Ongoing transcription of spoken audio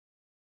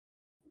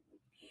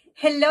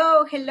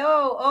Hello,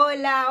 hello,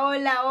 hola,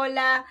 hola,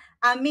 hola,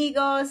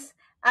 amigos,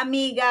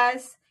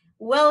 amigas.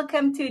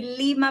 Welcome to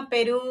Lima,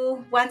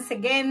 Peru. Once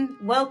again,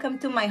 welcome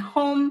to my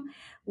home.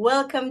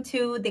 Welcome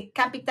to the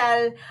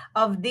capital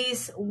of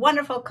this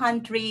wonderful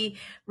country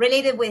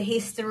related with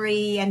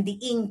history and the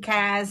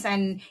Incas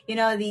and,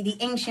 the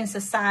ancient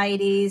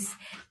societies.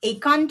 A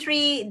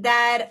country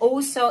that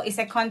also is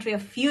a country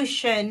of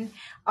fusion,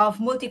 of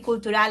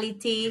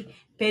multiculturality.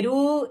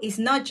 Peru is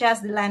not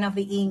just the land of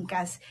the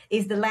Incas,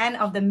 it's the land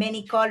of the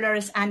many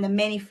colors and the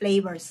many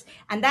flavors.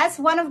 And that's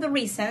one of the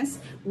reasons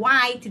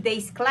why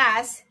today's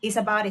class is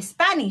about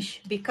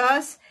Spanish,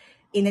 because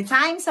in the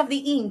times of the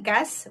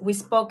Incas, we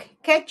spoke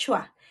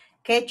Quechua.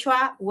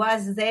 Quechua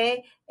was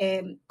the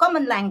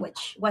common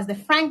language, was the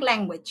frank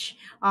language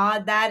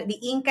that the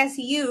Incas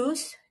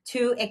used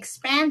to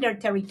expand their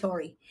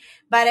territory.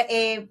 But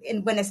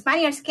when the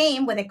Spaniards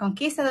came, when the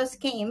conquistadors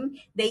came,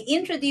 they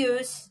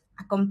introduced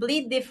a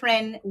complete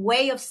different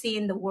way of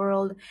seeing the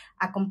world,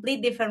 a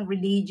complete different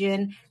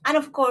religion, and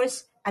of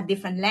course, a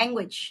different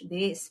language,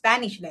 the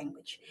Spanish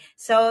language.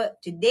 So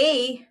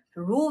today,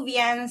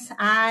 Peruvians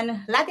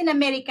and Latin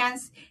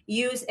Americans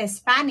use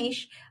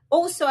Spanish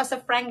also as a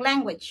frank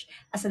language,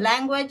 as a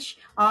language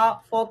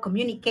for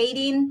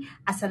communicating,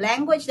 as a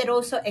language that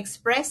also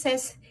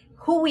expresses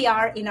who we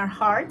are in our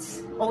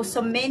hearts.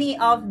 Also, many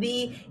of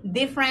the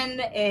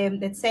different,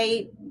 let's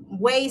say,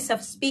 ways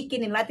of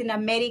speaking in Latin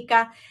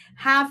America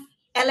have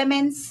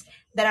elements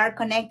that are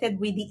connected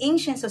with the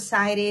ancient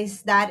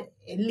societies that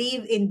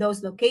live in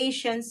those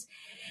locations.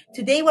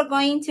 Today we're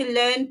going to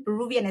learn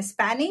Peruvian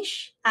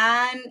Spanish,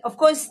 and of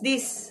course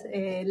this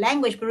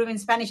language, Peruvian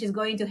Spanish, is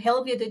going to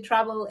help you to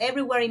travel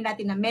everywhere in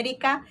Latin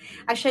America.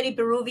 Actually,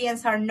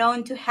 Peruvians are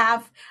known to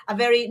have a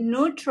very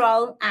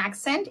neutral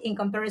accent in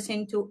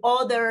comparison to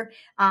other,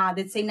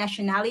 let's say,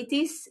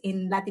 nationalities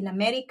in Latin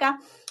America.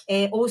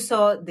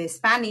 Also, the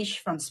Spanish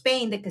from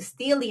Spain, the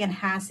Castilian,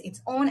 has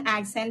its own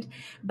accent.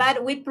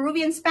 But with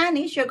Peruvian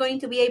Spanish, you're going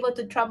to be able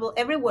to travel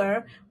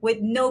everywhere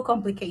with no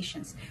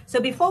complications. So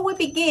before we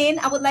begin,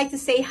 I would like to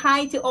say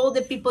hi to all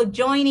the people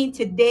joining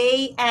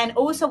today, and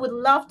also would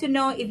love to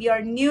know if you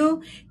are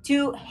new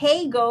to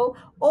Heygo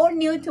or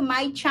new to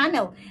my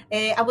channel.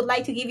 I would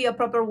like to give you a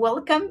proper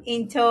welcome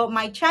into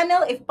my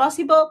channel, if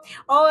possible.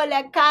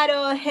 Hola,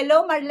 Caro.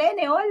 Hello,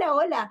 Marlene. Hola,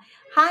 hola.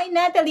 Hi,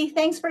 Natalie.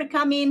 Thanks for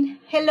coming.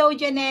 Hello,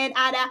 Janet,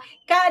 Ada.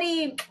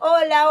 Cari,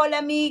 hola, hola,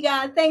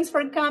 amiga. Thanks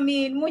for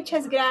coming.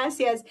 Muchas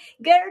gracias.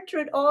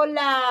 Gertrude,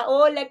 hola.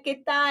 Hola,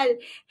 ¿qué tal?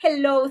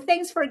 Hello.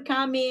 Thanks for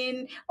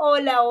coming.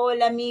 Hola,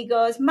 hola,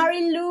 amigos.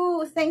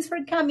 Marilu, thanks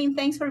for coming.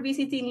 Thanks for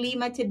visiting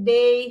Lima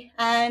today.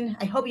 And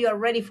I hope you are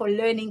ready for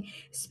learning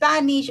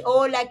Spanish.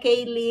 Hola,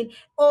 Caitlin.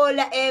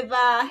 Hola,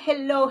 Eva.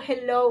 Hello,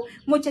 hello.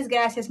 Muchas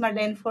gracias,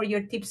 Marlene, for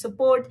your tip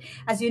support.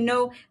 As you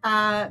know,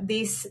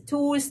 these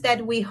tours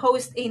that we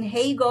host in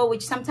Heygo,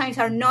 which sometimes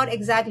are not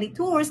exactly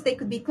tours, they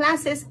could be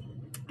classes,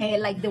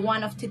 like the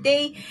one of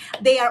today.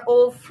 They are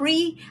all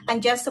free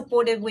and just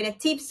supported with a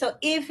tip. So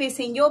if it's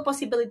in your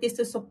possibilities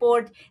to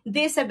support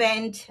this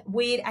event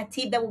with a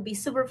tip, that would be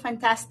super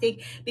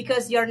fantastic,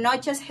 because you're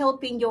not just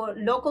helping your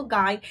local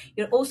guide,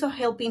 you're also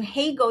helping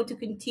Heygo to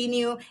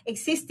continue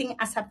existing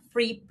as a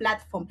free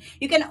platform.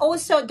 You can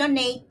also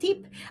donate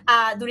tip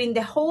during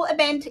the whole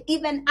event,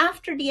 even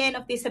after the end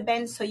of this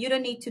event. So you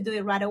don't need to do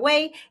it right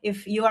away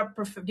if you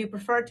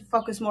prefer to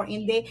focus more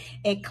in the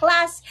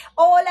class.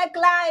 Hola,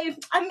 Clive,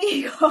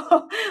 amigo.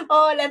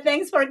 Hola,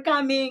 thanks for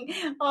coming.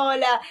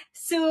 Hola,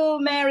 Sue,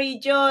 Mary,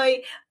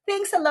 Joy.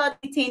 Thanks a lot,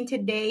 team,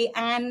 today.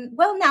 And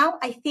well, now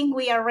I think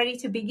we are ready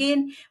to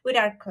begin with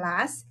our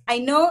class. I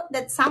know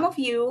that some of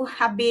you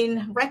have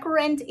been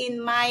recurrent in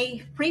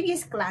my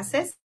previous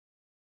classes.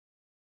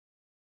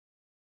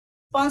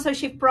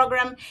 Sponsorship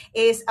program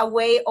is a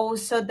way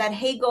also that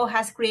Heygo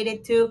has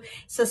created to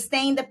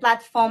sustain the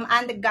platform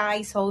and the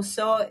guys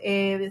also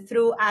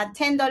through a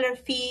 $10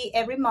 fee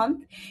every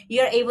month.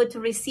 You're able to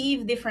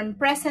receive different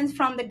presents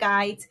from the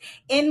guides.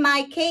 In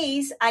my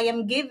case, I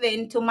am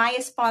giving to my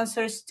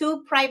sponsors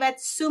 2 private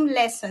Zoom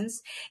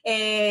lessons,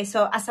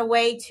 so as a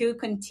way to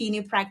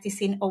continue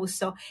practicing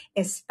also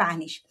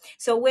Spanish.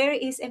 So where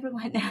is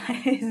everyone?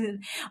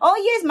 Oh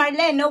yes,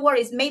 Marlene, no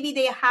worries. Maybe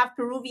they have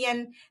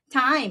Peruvian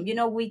time.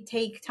 We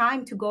take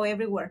time to go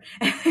everywhere.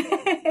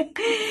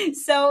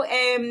 So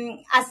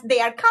as they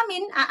are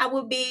coming, I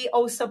will be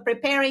also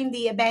preparing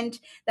the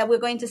event that we're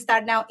going to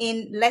start now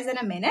in less than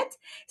a minute.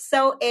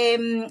 So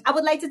I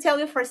would like to tell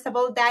you, first of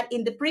all, that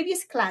in the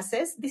previous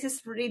classes, this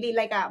is really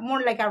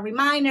more like a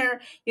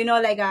reminder,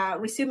 like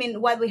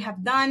resuming what we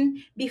have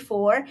done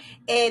before.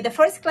 The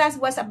first class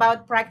was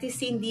about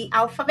practicing the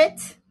alphabet.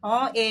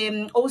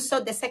 Also,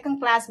 the second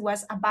class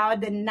was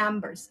about the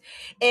numbers.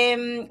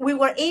 We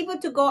were able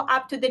to go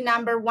up to the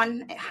number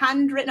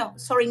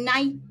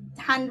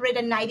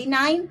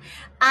 999.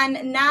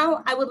 And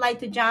now I would like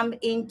to jump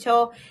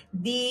into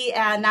the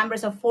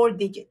numbers of 4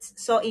 digits.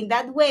 So in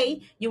that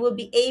way, you will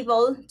be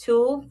able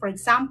to, for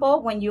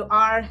example, when you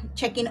are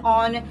checking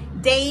on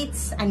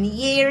dates and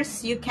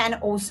years, you can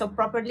also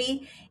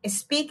properly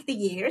speak the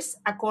years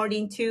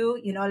according to,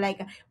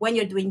 like when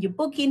you're doing your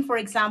booking, for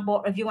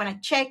example, or if you want to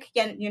check,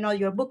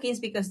 your bookings,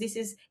 because this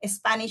is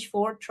Spanish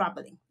for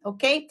traveling.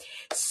 Okay.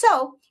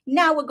 So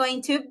now we're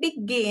going to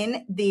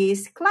begin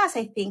this class.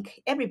 I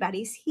think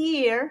everybody's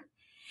here.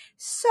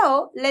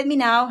 So let me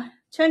now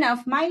turn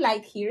off my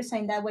light here so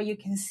in that way you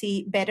can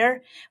see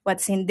better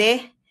what's in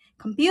the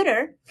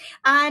computer.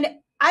 And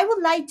I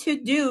would like to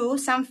do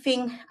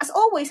something, as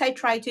always I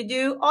try to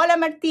do. Hola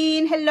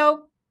Martin,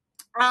 hello.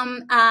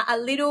 A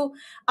little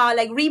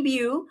like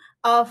review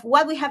of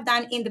what we have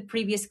done in the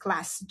previous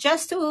class,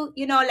 just to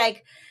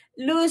like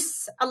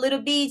lose a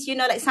little bit,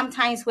 like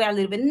sometimes we're a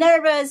little bit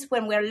nervous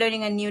when we're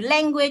learning a new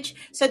language.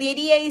 So the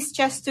idea is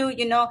just to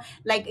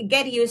like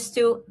get used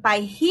to,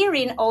 by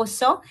hearing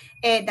also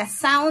the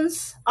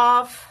sounds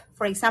of,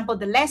 for example,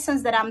 the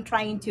lessons that I'm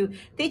trying to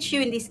teach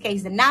you, in this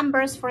case, the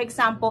numbers, for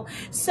example.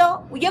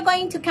 So you're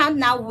going to count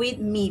now with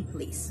me,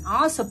 please.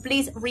 So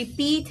please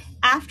repeat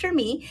after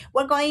me.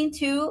 We're going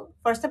to,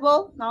 first of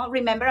all, now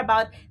remember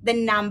about the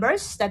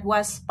numbers that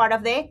was part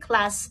of the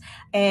class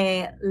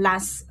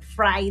last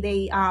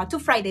Friday, 2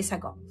 Fridays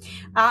ago.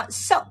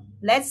 So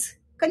let's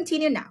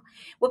continue now.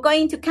 We're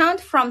going to count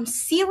from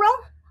 0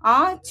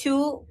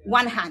 to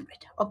 100,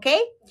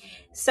 okay?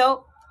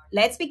 So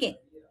let's begin.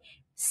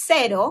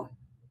 0,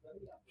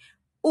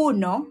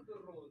 1,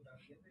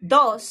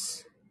 2,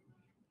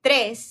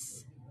 3,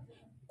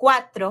 4,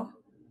 5,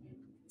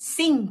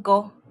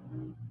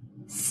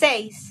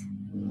 6,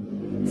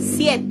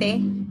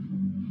 7,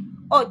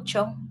 8,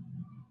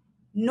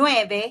 9, 10,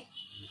 11,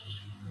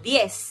 12,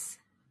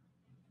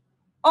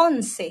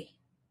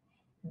 13, 14,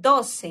 15,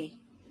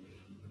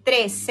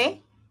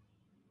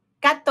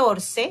 16,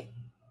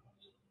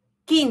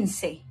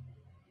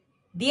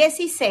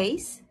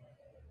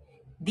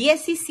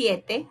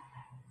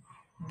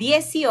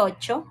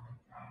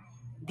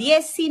 17,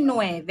 18,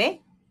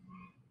 19,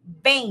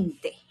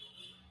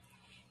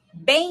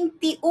 20,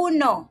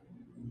 21,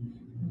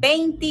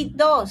 22,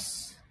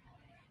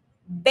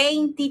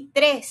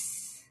 23,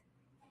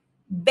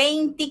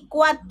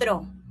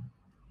 24,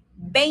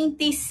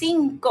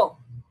 25,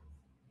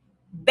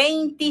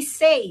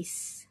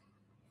 26,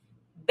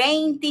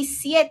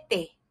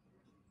 27,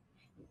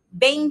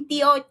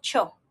 28,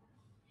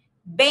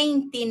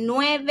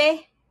 29,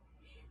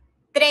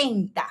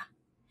 30.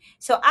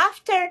 So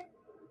after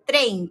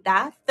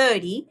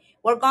 30,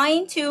 we're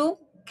going to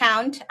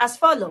count as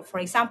follows. For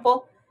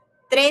example,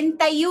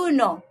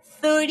 31,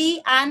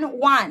 30 and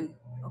 1.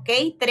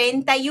 Okay,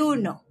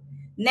 31.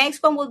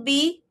 Next one will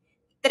be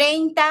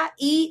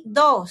 32,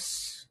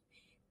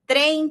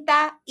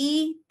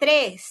 33,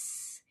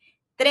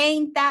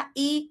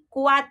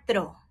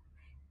 34,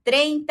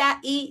 35.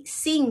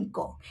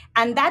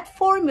 And that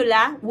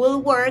formula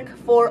will work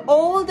for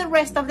all the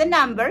rest of the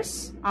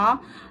numbers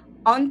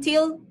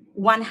until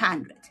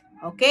 100.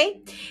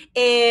 Okay,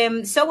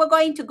 so we're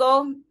going to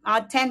go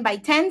 10 by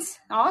 10s.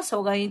 So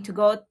we're going to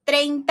go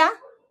 30,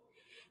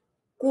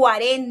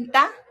 40,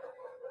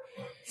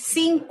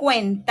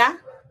 50,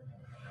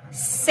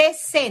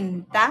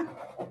 60,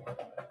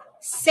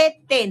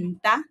 70,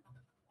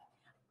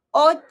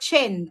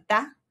 80,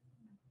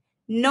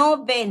 90,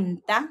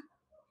 100.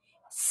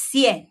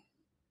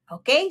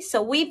 Okay,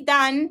 so we've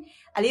done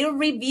a little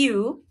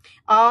review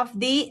of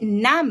the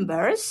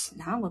numbers.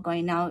 Now we're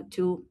going now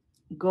to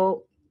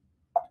go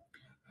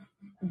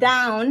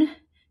down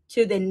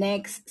to the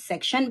next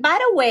section. By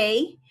the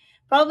way,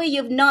 probably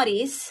you've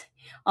noticed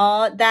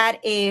that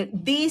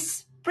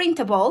this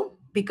printable,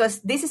 because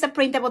this is a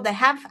printable that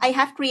I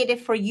have created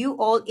for you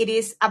all, it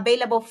is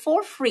available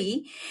for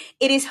free.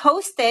 It is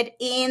hosted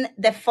in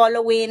the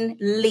following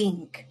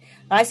link.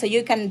 All right, so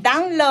you can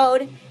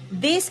download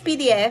this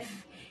PDF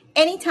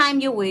anytime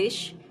you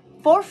wish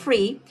for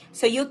free,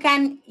 so you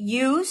can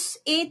use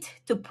it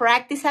to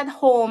practice at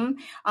home,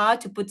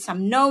 to put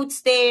some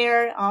notes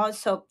there,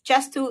 so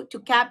just to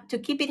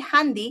keep it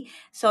handy.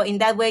 So in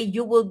that way,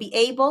 you will be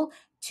able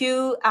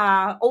to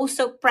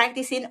also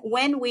practicing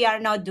when we are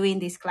not doing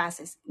these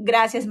classes.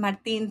 Gracias,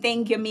 Martín.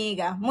 Thank you,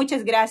 amiga.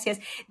 Muchas gracias.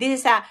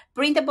 This is a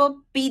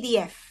printable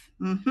PDF.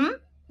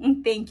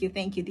 Thank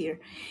you, dear.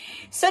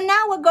 So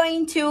now we're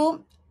going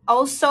to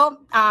also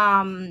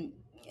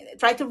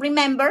try to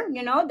remember,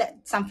 that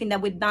something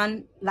that we've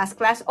done last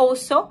class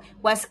also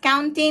was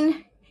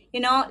counting,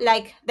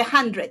 like the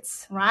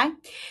hundreds, right?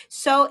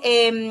 So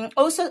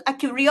also a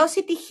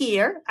curiosity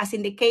here, as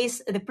in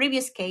the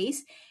previous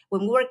case,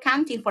 when we were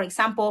counting, for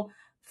example,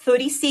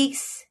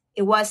 36,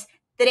 it was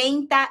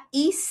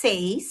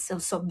 36,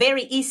 so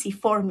very easy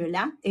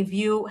formula. If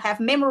you have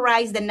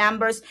memorized the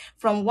numbers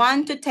from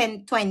 1 to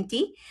 10,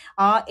 20,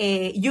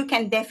 you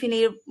can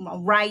definitely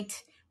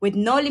write with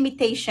no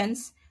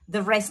limitations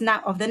the rest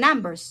of the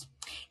numbers.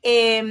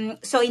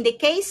 So in the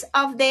case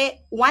of the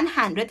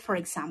 100, for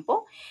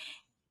example,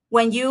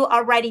 when you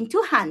are writing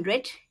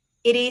 200,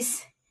 it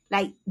is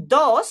like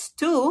dos,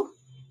 two,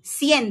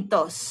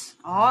 cientos,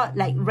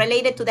 like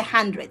related to the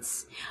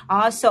hundreds.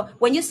 So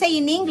when you say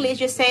in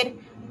English, you said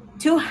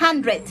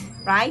 200,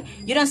 right?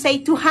 You don't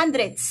say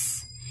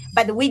 200s,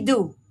 but we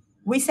do.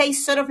 We say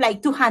sort of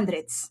like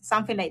 200s,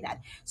 something like that.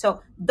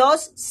 So,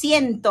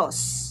 200,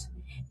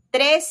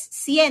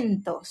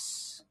 300,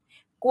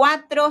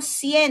 400,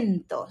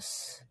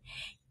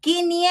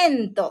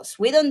 500.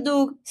 We don't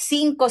do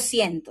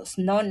 500.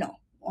 No, no.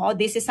 Oh,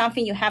 this is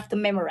something you have to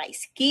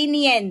memorize.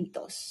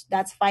 500,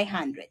 that's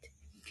 500.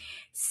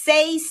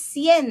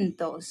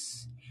 600,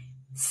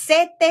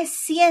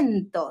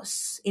 700.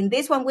 In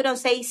this one, we don't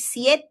say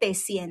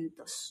 700.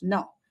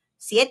 No.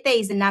 Siete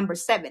is the number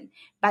 7,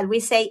 but we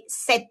say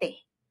 700.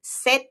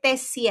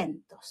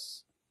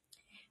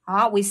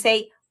 We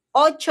say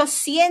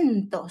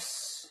 800.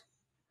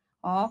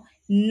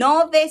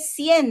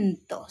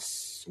 900.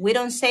 We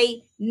don't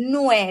say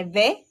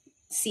 900.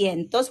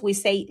 We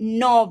say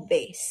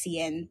 900.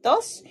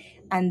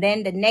 And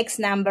then the next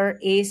number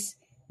is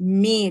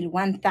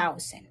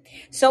 1,000.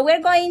 So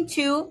we're going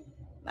to,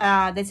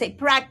 let's say,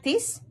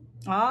 practice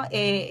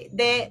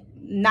the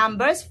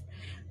numbers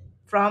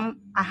from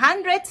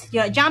 100,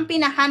 you're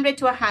jumping 100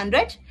 to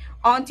 100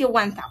 until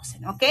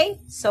 1,000, okay?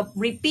 So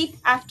repeat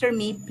after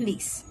me,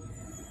 please.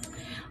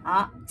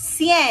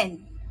 100,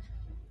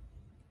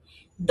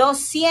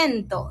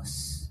 200,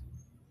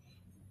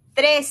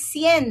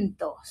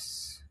 300,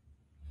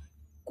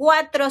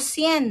 400,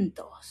 500,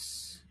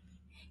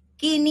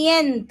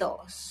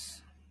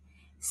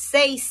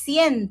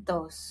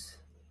 600,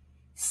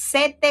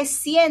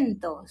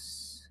 700,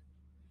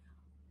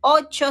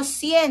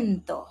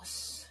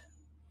 800,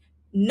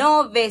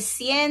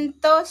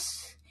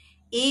 900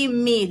 y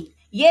 1,000.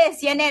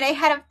 Yes, Janet, I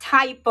had a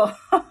typo.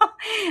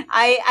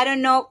 I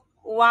don't know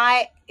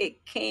why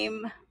it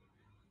came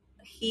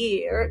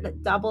here, the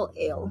double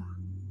L.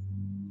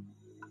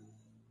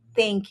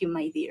 Thank you,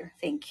 my dear.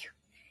 Thank you.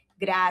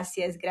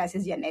 Gracias,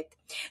 Janet.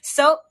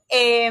 So,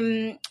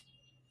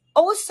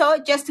 also,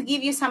 just to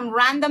give you some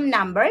random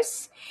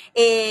numbers,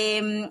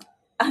 gracias,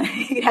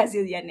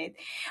 Janet.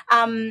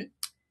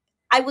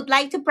 I would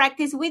like to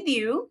practice with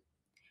you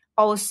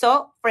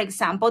also, for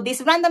example,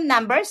 these random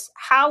numbers,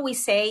 how we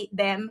say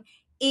them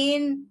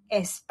in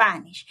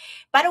Spanish.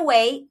 By the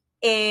way,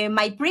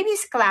 my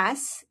previous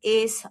class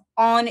is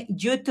on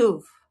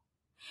YouTube.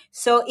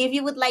 So if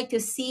you would like to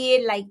see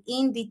it like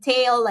in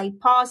detail, like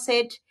pause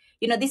it,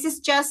 this is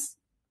just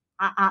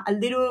a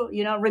little,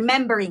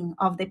 remembering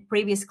of the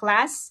previous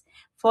class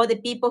for the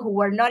people who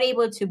were not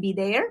able to be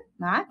there.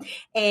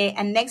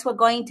 And next, we're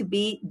going to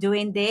be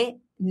doing the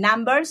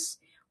numbers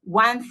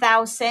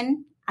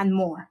 1,000 and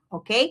more,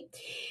 okay?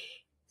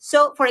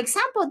 So, for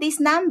example, this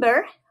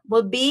number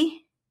will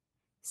be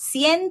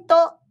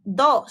 102,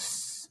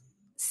 102,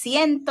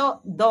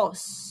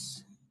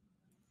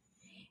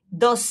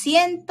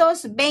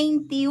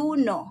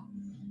 221,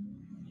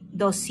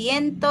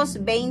 221,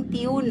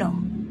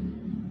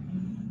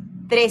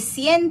 399,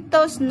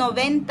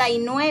 399,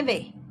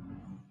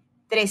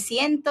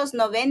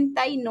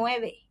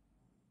 473,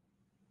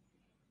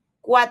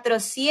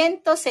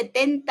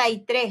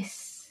 473,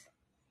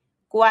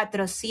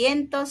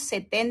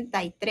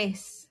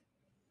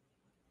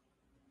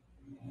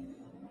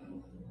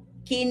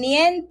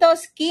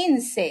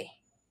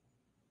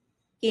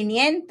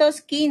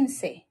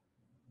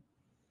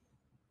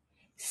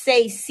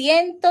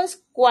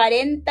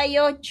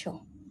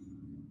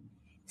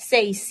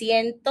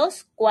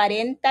 515,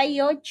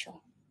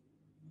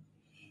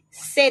 515,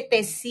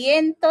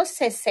 648,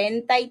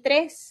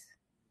 648,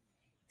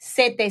 763,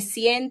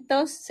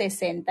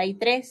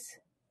 763.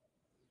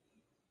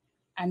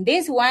 And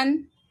this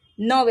one,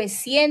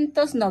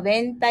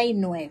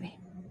 999.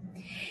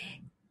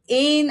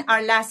 In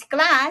our last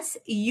class,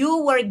 you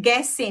were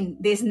guessing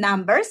these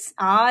numbers.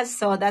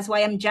 So that's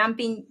why I'm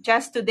jumping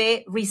just to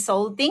the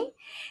resulting.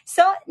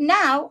 So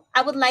now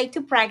I would like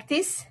to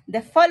practice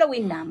the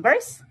following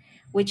numbers,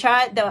 which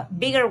are the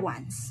bigger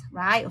ones,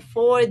 right?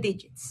 4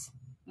 digits.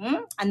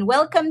 And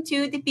welcome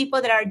to the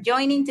people that are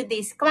joining to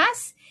this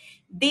class.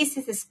 This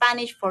is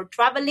Spanish for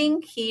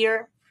Traveling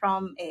here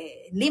from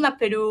Lima,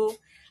 Peru.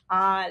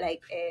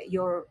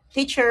 Your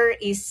teacher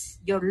is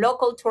your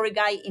local tour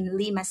guide in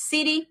Lima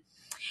City.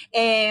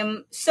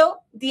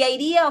 So the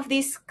idea of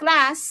this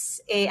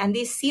class and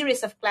this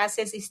series of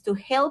classes is to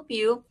help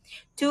you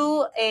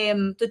to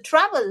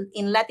travel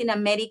in Latin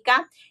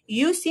America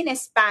using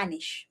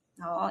Spanish.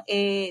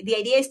 The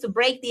idea is to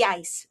break the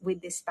ice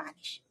with the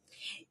Spanish.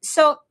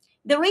 So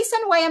the reason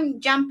why I'm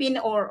jumping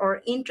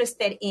or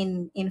interested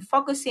in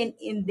focusing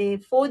in the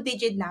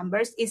 4-digit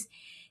numbers is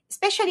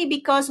especially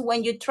because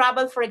when you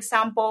travel, for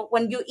example,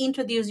 when you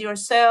introduce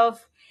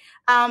yourself,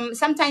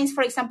 sometimes,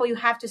 for example, you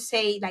have to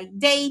say like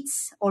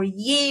dates or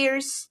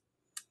years.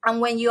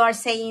 And when you are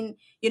saying,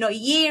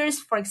 years,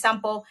 for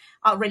example,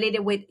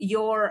 related with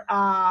your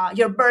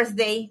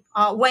birthday,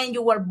 when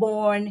you were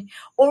born,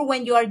 or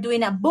when you are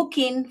doing a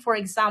booking, for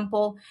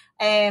example,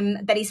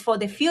 that is for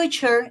the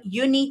future,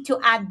 you need to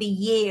add the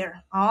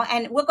year.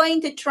 And we're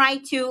going to try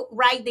to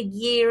write the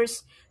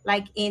years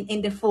like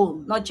in the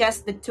full, not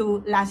just the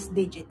two last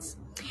digits.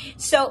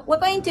 So we're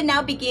going to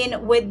now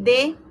begin with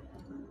the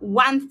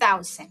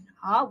 1,000,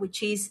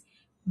 which is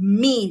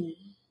mil.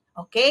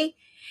 Okay,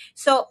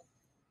 so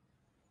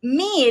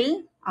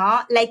mil,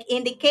 like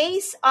in the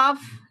case of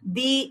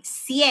the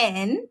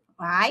 100,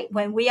 right?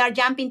 When we are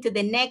jumping to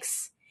the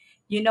next,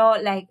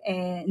 like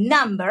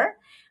number,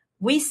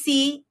 we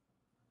see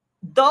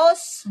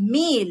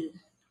 2,000,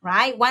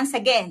 right? Once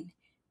again,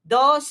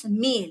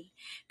 2,000.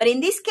 But in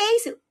this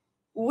case,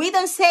 we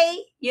don't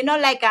say,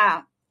 like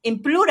in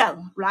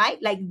plural, right?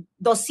 Like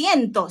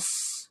 200.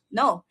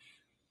 No,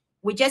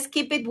 we just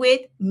keep it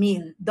with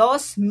mil.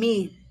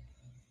 2,000,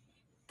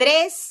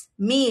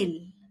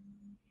 3,000,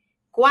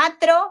 4,000,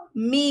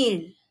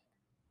 5,000,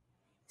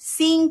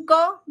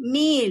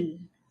 6,000,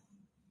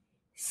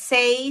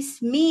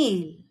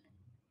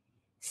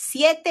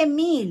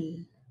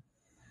 7,000,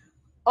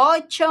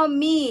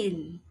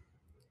 8,000,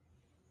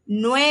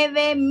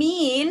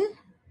 9,000,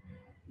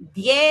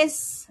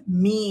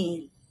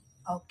 10,000.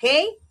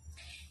 Okay,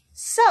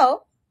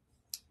 so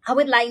I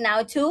would like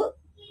now to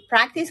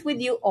practice with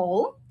you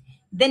all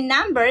the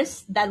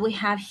numbers that we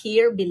have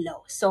here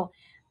below. So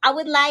I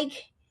would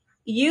like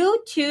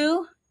you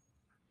to,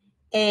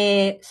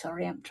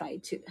 sorry, I'm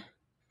trying to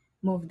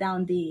move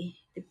down the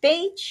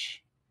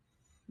page.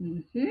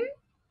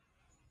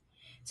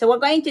 So we're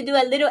going to do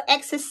a little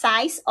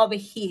exercise over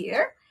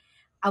here.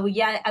 I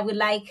would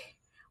like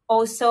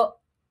also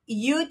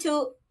you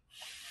to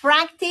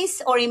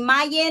practice or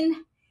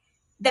imagine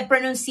the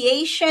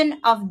pronunciation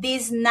of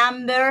this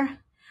number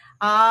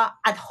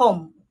at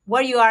home,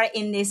 where you are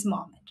in this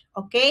moment,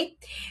 okay?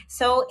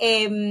 So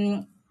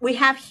we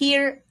have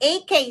here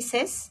 8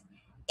 cases,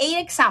 8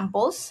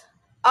 examples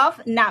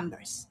of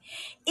numbers.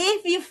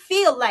 If you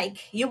feel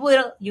like you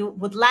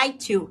would like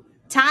to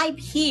type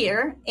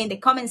here in the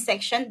comment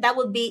section, that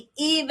would be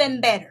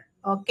even better,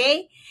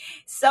 okay?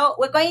 So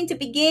we're going to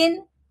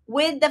begin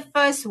with the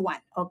first one,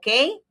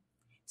 okay?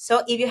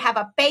 So if you have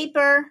a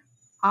paper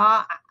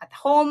at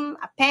home,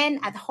 a pen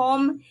at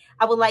home,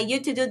 I would like you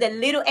to do the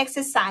little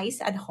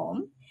exercise at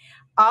home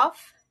of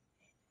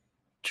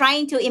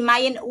trying to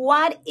imagine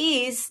what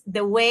is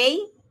the way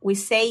we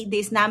say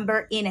this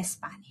number in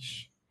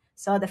Spanish.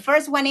 So the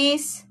first one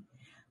is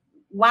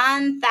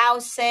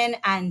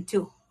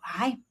 1,002,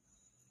 right?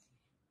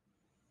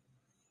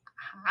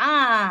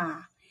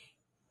 Ah,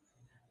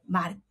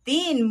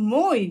 Martín,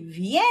 muy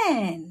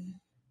bien.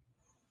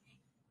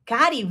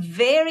 Cari,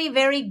 very,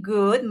 very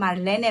good.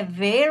 Marlene,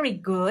 very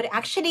good.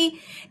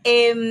 Actually,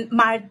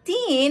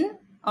 Martine,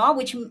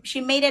 which she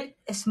made it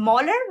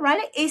smaller,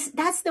 right?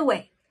 That's the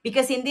way.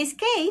 Because in this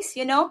case,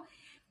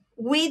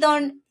 we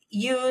don't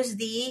use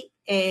the,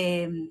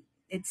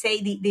 let's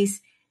say,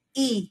 this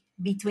E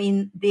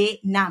between the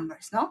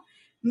numbers, no?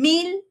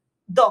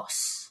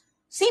 1,002.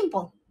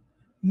 Simple.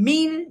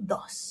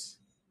 1,002.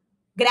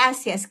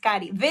 Gracias,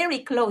 Cari. Very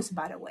close,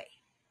 by the way.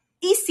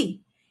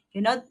 Easy.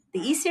 The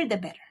easier, the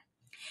better.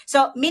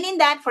 So meaning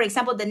that, for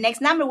example, the next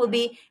number will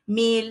be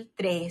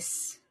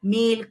 1,003,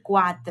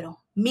 1,004,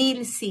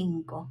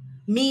 1,005,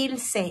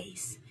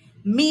 1,006,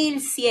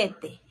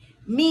 1,007,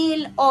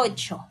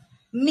 1,008,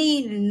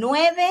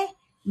 1,009,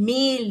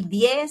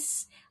 1,010,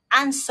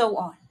 and so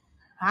on.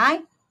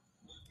 Right?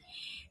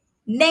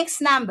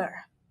 Next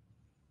number,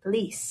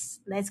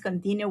 please. Let's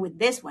continue with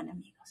this one,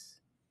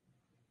 amigos.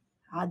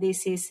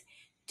 This is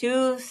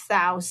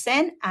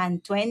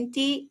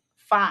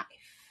 2025.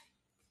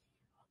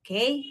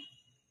 Okay?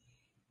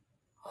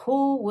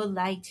 Who would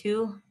like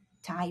to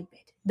type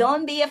it?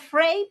 Don't be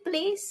afraid,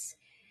 please.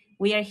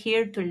 We are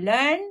here to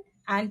learn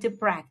and to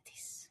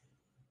practice.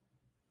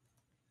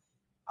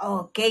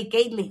 Okay,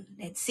 Caitlin,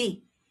 let's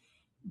see.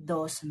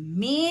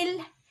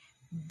 2025.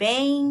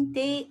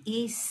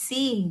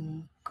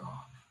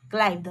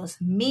 Clive,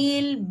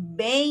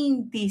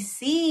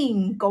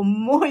 2025.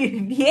 Muy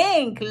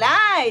bien,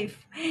 Clive.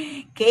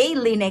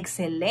 Caitlin,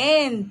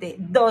 excelente.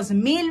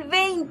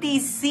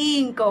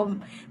 2025.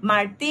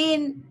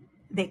 Martín,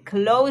 the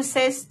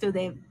closest to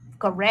the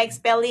correct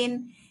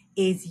spelling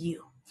is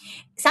you.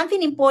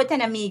 Something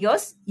important,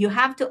 amigos, you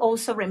have to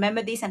also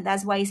remember this, and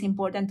that's why it's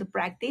important to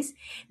practice.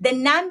 The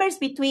numbers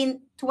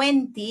between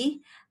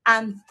 20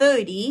 and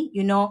 30,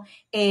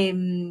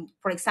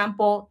 for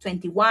example,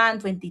 21,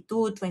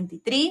 22,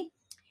 23,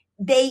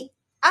 they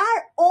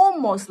are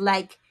almost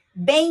like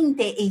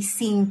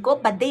 25,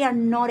 but they are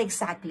not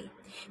exactly.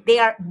 They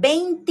are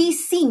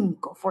 25,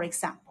 for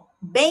example,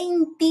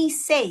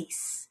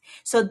 26.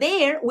 So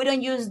there, we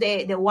don't use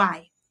the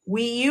Y.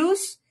 We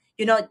use,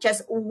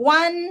 just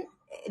one,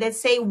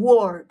 let's say,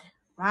 word,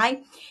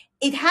 right?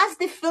 It has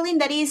the feeling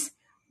that is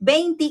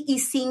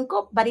 25,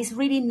 but it's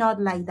really not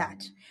like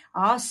that.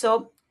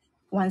 So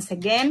once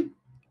again,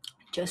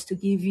 just to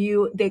give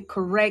you the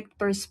correct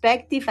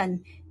perspective,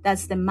 and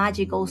that's the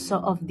magic also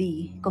of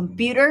the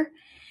computer.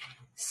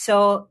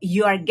 So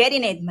you are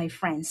getting it, my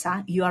friends.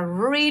 You are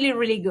really,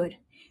 really good.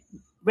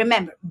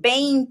 Remember,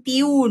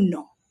 21,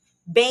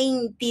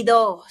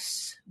 22,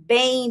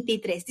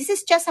 23. This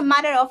is just a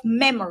matter of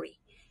memory.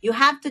 You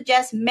have to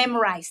just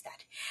memorize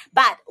that.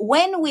 But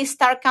when we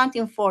start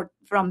counting from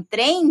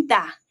 30,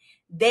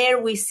 there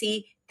we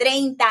see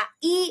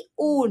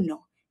 31,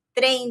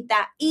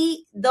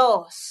 32,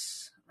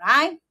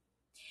 right?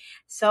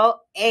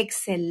 So,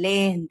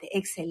 excelente,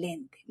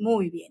 excelente.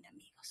 Muy bien,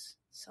 amigos.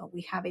 So,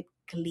 we have it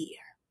clear,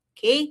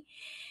 okay?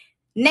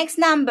 Next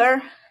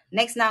number.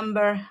 Let's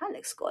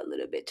go a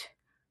little bit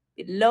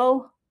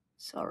below.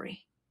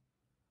 Sorry.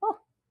 Oh,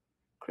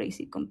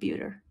 crazy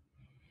computer.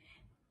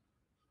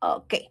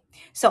 Okay,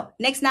 so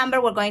next number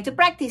we're going to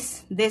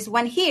practice. This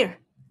one here.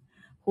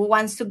 Who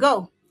wants to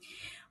go?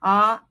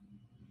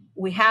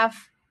 We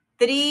have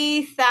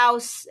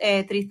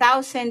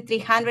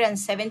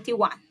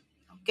 3,371.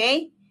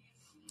 Okay,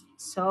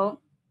 so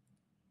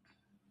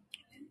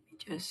let me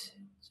just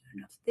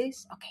turn off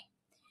this. Okay,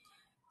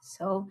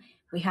 so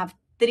we have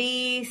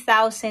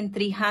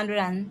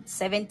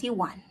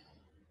 3,371.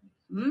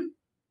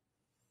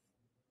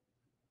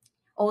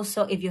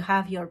 Also, if you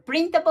have your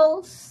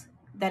printables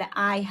that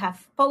I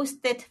have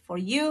posted for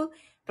you,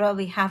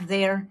 probably have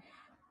there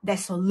the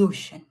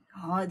solution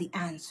or the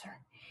answer.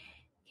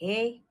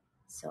 Okay,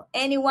 so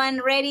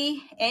anyone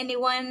ready?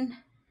 Anyone?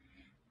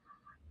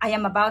 I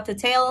am about to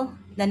tell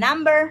the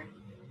number.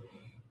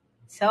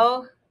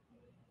 So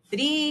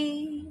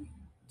 3,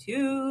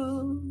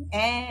 2,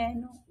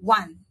 and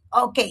 1.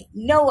 Okay,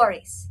 no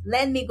worries.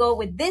 Let me go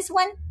with this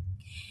one.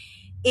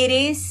 It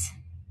is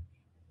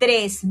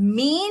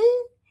 3,371.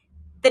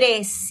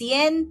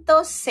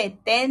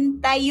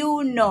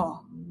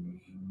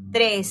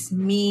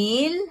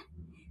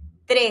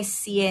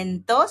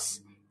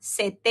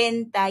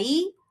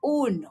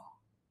 3,371.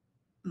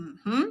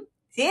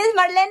 ¿Sí es,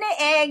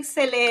 Marlene?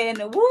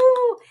 Excelente.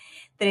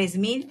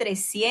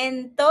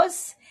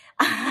 3,300.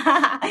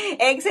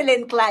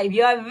 Excellent, Clive.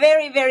 You are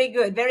very, very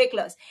good. Very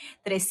close.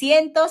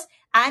 300,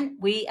 and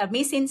we are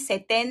missing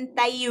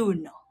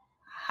 71.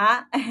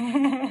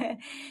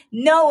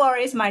 No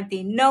worries,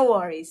 Martin. No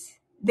worries.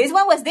 This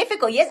one was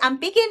difficult. Yes, I'm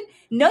picking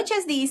not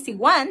just the easy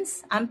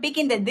ones. I'm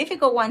picking the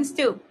difficult ones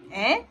too.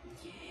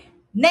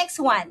 Next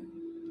one.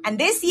 And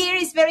this year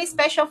is very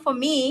special for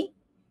me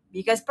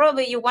because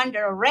probably you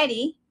wonder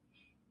already.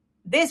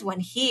 This one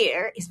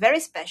here is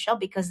very special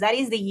because that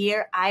is the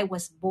year I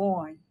was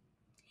born.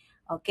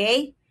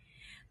 Okay?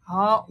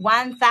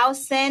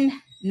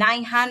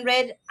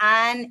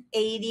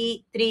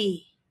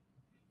 1,983.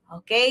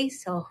 Okay,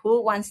 so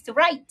who wants to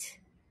write?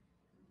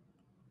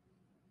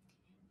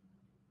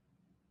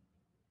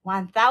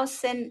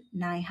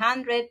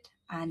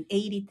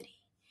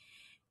 1,983.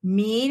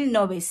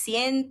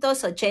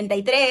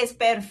 1983.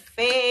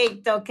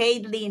 Perfecto,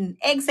 Caitlin.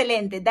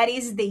 Excelente. That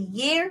is the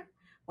year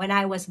when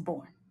I was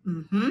born.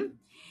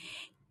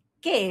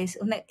 ¿Qué es?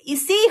 Y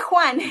sí,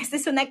 Juan, esta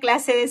es una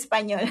clase de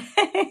español.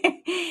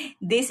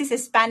 This is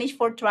Spanish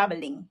for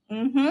traveling.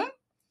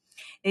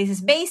 This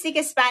is basic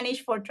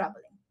Spanish for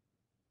traveling.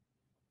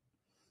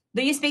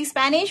 Do you speak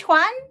Spanish,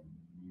 Juan?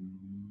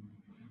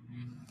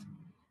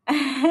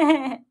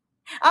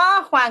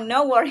 Oh, Juan,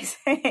 no worries.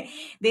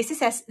 This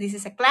is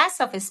a class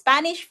of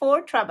Spanish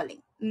for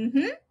traveling.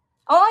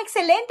 Oh,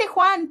 excelente,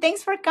 Juan.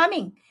 Thanks for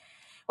coming.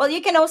 Well,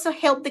 you can also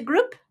help the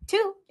group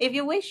too, if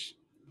you wish.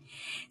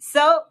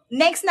 So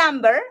next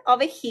number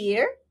over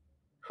here,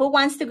 who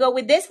wants to go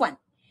with this one?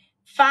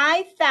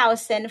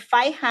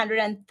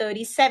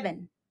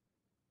 5,537.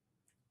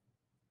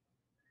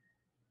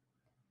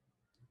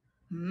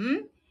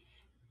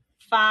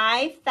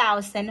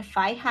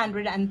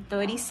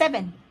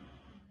 5,537.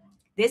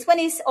 This one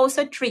is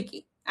also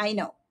tricky, I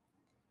know.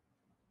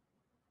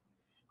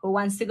 Who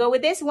wants to go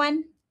with this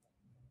one?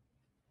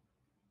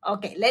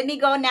 Okay, let me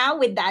go now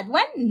with that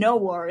one. No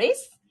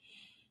worries.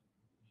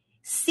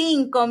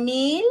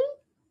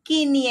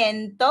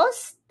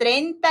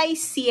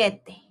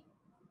 5,537.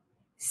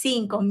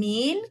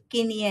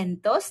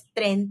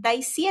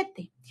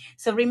 5,537.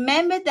 So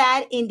remember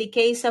that in the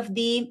case of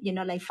the,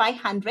 like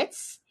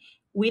 500s,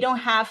 we don't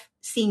have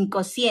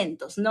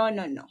 500. No.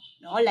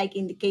 Like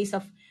in the case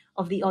of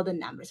the other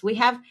numbers. We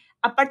have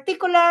a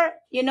particular,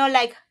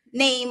 like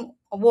name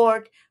or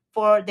word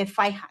for the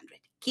 500.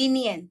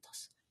 500.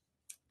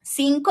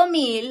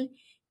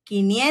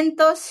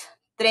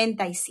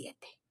 5,537.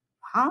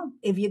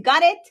 If you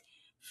got it,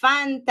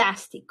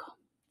 fantastico.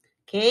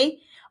 Okay.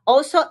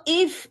 Also,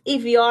 if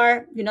you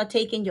are,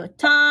 taking your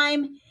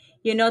time,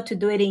 to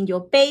do it in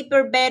your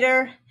paper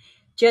better,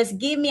 just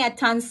give me a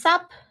thumbs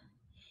up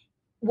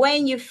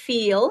when you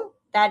feel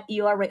that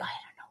you are ready. I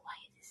don't know why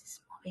this is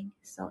moving.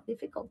 It's so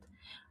difficult.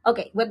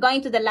 Okay, we're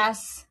going to the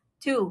last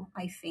two,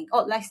 I think.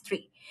 Oh, last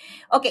three.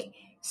 Okay,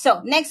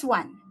 so next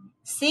one,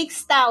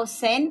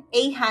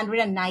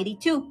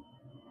 6,892.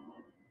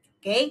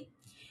 Okay,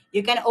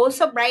 you can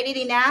also write it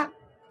in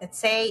let's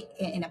say,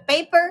 in a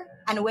paper.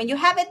 And when you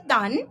have it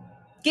done,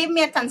 give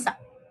me a thumbs up,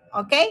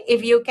 okay?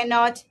 If you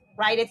cannot,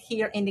 write it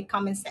here in the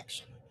comment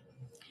section.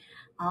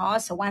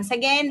 So once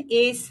again,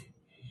 is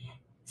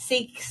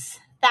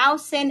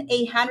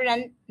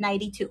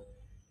 6,892,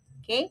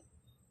 okay?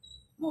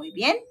 Muy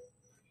bien.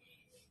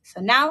 So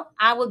now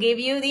I will give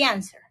you the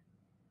answer.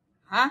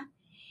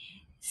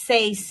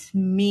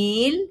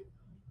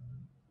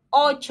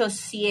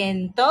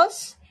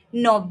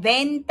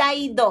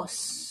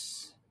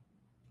 6,892.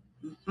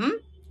 Mhm.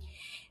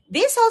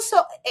 This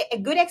also a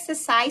good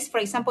exercise. For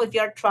example, if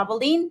you're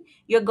traveling,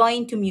 you're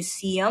going to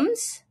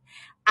museums,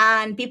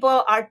 and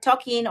people are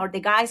talking, or the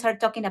guys are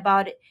talking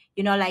about,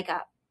 like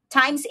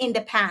times in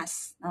the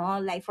past.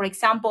 Like, for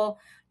example,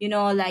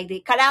 like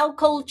the Caral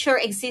culture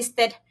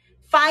existed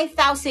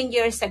 5,000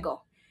 years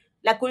ago.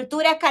 La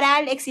cultura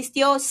Caral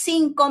existió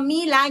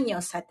 5,000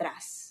 años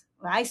atrás,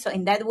 right? So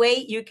in that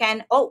way, you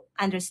can,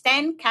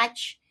 understand,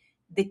 catch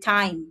the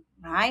time,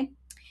 right?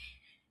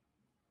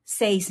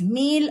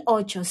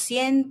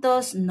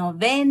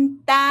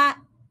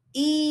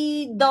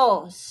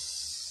 6,892.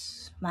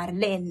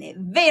 Marlene,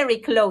 very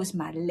close,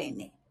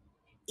 Marlene.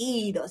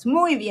 Y dos,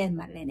 muy bien,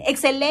 Marlene.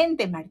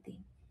 Excelente,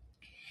 Martín.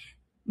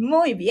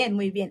 Muy bien,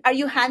 muy bien. Are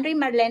you hungry,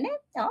 Marlene?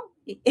 No?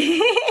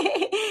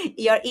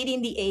 You're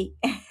eating the A.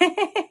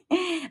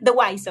 The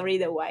Y, sorry,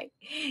 the Y.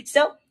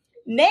 So,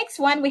 next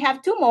one, we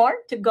have two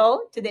more to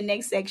go to the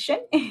next section.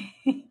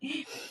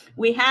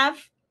 We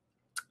have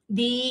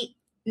the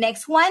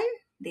next one,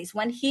 this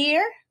one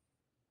here.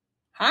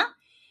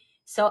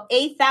 So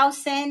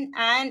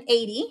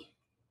 8,080.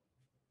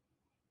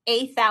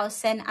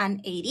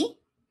 8,080.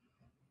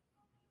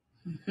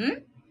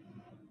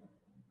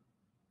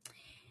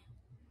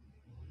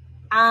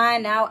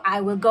 Now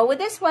I will go with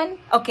this one.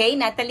 Okay,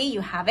 Natalie,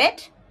 you have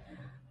it.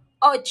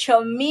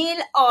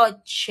 8,080,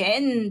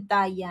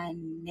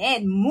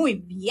 Janet. Muy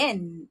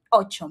bien.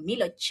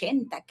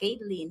 8,080,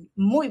 Caitlin.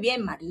 Muy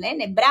bien,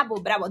 Marlene. Bravo,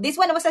 bravo. This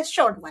one was a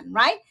short one,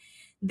 right?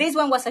 This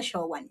one was a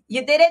short one.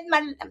 You did it,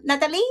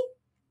 Natalie?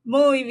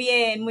 Muy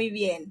bien, muy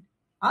bien.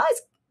 Oh,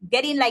 it's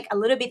getting like a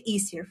little bit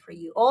easier for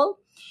you all.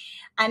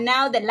 And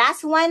now the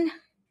last one,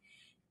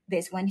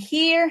 this one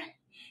here,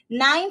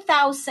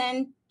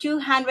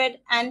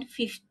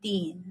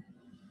 9,215.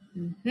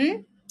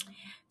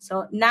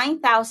 So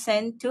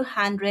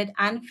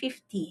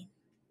 9,215.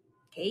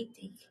 Okay,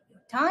 take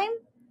your time.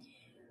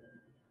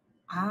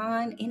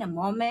 And in a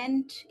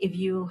moment, if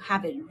you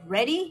have it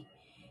ready,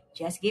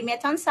 just give me a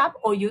thumbs up,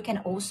 or you can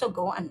also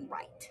go and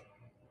write.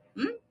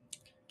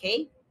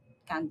 Okay,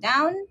 count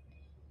down.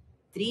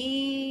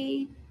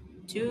 3,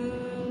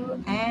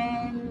 2,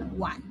 and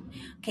 1.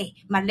 Okay,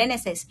 Marlene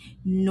says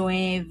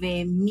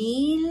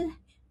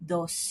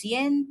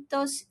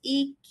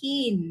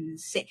 9,215.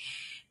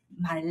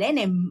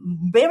 Marlene,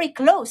 very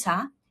close,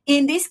 huh?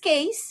 In this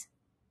case,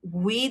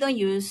 we don't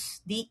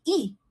use the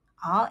E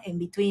in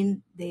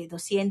between the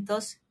 200 y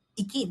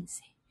 15.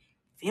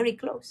 Very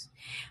close.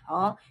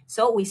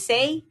 So we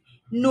say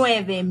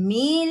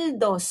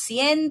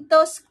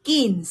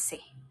 9,215.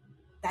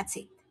 That's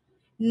it.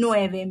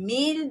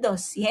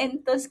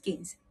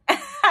 9,215.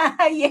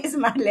 Yes,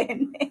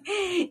 Marlene.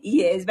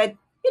 Yes, but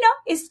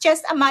it's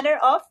just a matter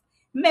of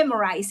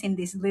memorizing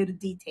these little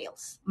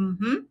details.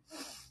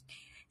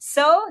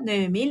 So,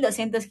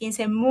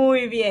 9,215.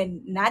 Muy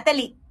bien.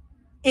 Natalie,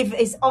 if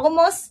it's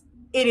almost,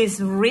 it is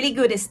really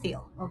good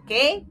still.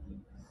 Okay?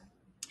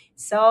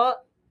 So,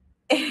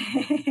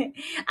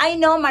 I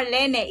know,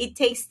 Marlene, it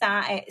takes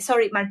time.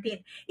 Sorry,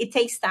 Martin, it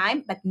takes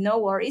time, but no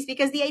worries,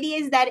 because the idea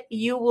is that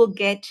you will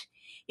get,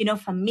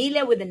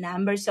 familiar with the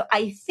numbers. So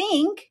I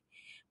think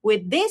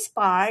with this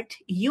part,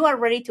 you are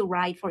ready to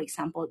write, for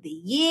example, the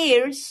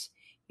years,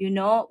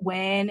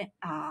 when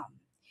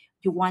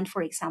you want,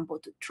 for example,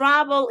 to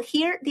travel.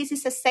 Here, this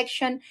is a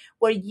section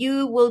where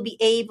you will be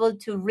able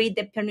to read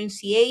the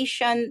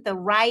pronunciation, the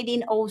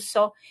writing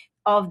also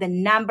of the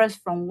numbers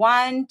from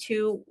 1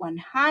 to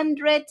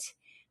 100.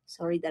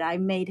 Sorry that I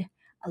made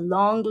a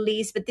long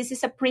list, but this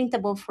is a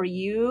printable for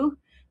you.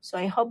 So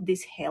I hope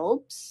this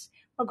helps.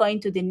 We're going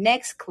to the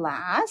next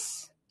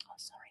class. Oh,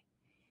 sorry.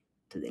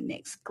 To the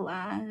next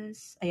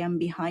class. I am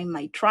behind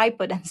my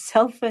tripod and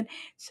cell phone.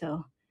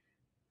 So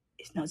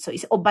it's not so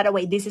easy. Oh, by the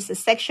way, this is a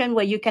section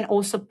where you can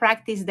also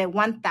practice the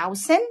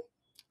 1,000,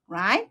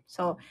 right?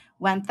 So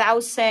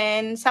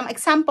 1,000, some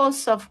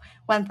examples of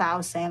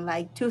 1,000,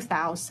 like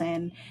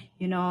 2,000,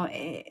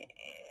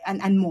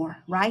 and more,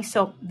 right?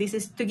 So this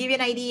is to give you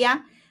an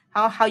idea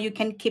how you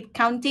can keep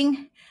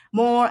counting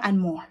more and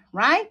more,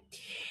 right?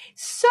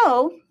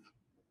 So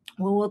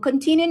we will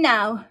continue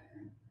now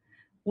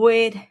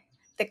with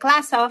the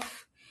class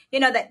of,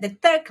 the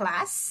third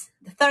class.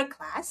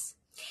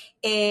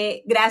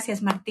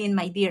 Gracias, Martin,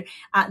 my dear.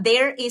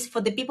 There is for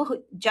the people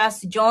who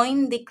just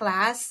joined the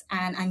class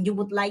and you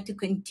would like to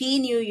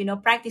continue,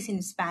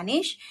 practicing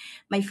Spanish.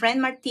 My friend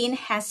Martin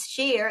has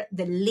shared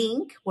the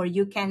link where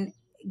you can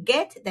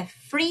get the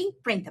free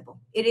printable.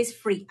 It is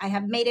free. I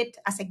have made it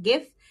as a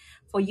gift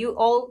for you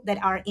all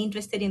that are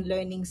interested in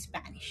learning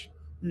Spanish.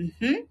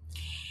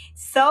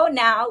 So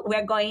now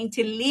we're going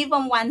to leave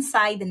on one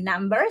side the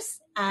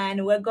numbers,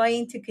 and we're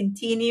going to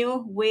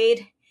continue with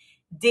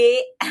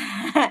the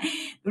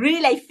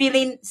really like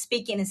feeling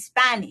speaking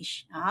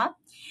Spanish.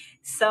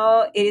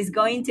 So it is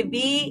going to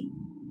be,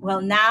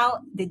 well,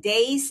 now the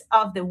days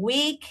of the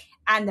week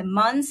and the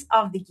months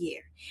of the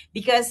year.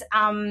 Because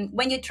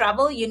when you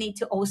travel, you need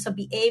to also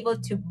be able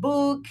to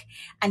book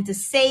and to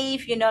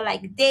save,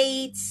 like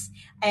dates.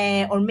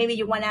 Or maybe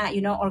you want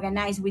to,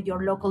 organize with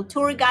your local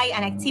tour guide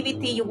an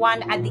activity you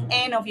want at the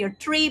end of your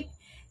trip.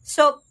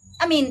 So,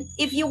 I mean,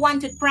 if you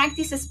want to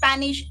practice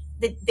Spanish,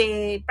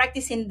 the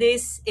practicing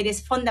this, it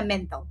is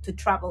fundamental to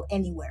travel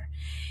anywhere.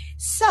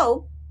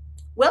 So,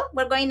 well,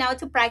 we're going now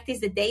to practice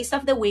the days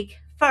of the week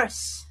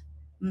first.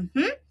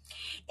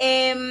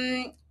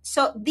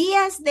 So,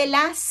 días de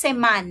la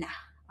semana.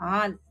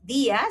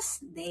 Días,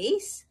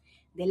 days,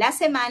 de la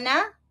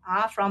semana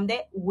from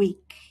the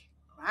week,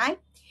 right?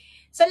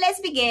 So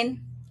let's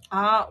begin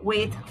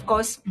with, of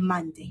course,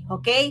 Monday,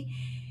 okay?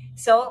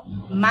 So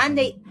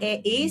Monday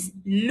is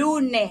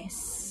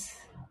lunes.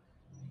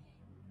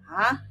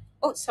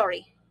 Oh,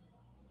 sorry.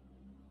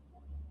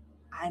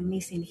 I'm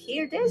missing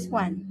here this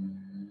one.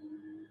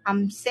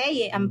 I'm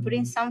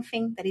putting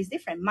something that is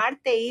different. Marte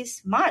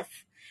is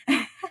Marth.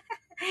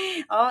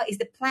 Oh, it's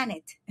the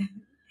planet.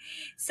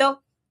 So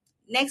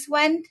next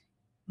one,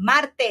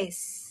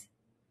 martes,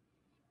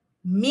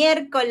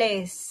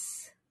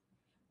 miércoles,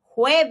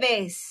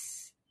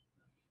 jueves,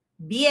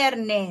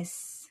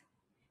 viernes,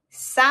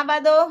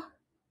 sábado,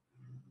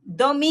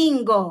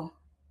 domingo.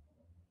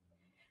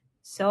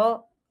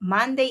 So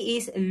Monday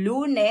is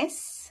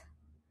lunes,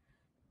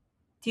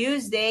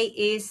 Tuesday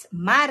is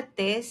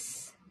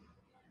martes,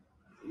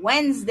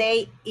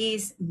 Wednesday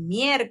is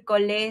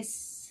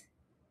miércoles,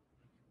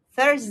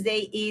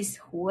 Thursday is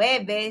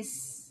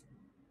jueves,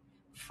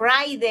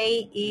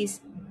 Friday is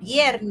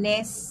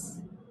viernes,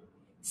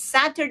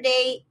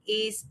 Saturday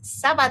is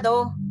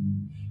sábado,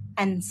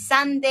 and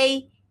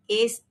Sunday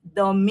is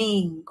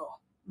domingo.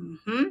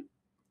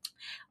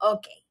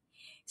 Okay,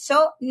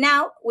 so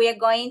now we are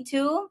going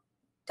to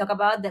talk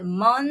about the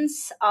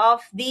months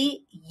of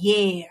the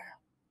year.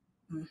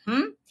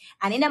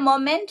 And in a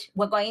moment,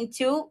 we're going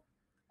to,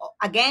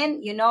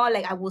 again,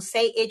 like I will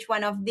say each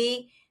one of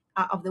the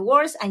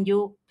words, and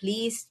you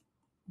please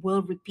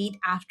will repeat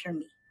after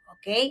me,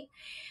 okay?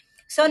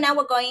 So now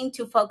we're going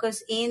to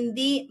focus in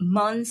the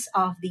months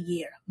of the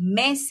year.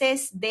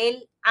 Meses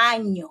del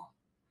año.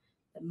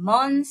 The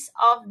months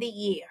of the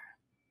year.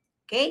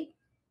 Okay?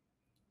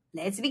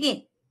 Let's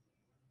begin.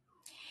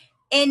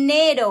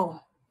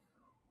 Enero.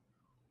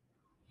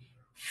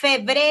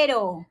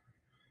 Febrero.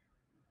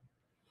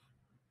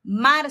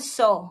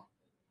 Marzo.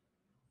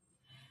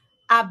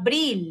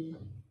 Abril.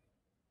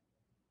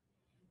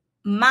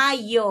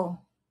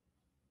 Mayo.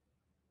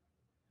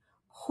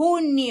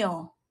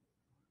 Junio.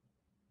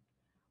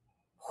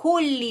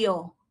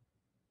 Julio.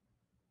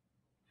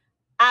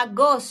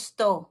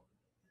 Agosto.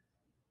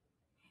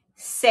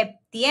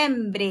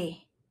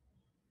 Septiembre.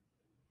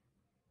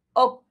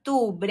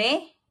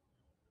 Octubre.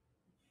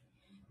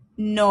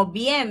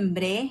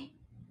 Noviembre.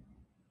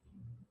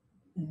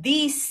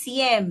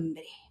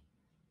 Diciembre.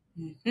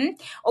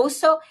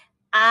 Also,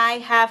 I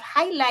have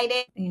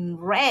highlighted in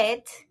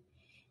red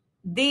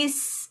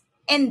these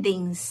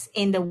endings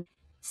in the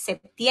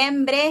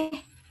septiembre,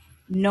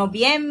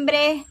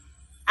 noviembre,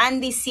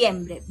 and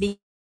diciembre.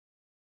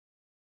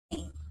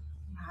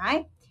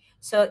 Right?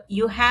 So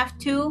you have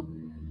to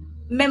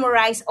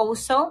memorize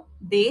also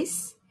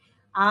this.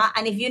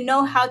 And if you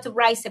know how to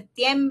write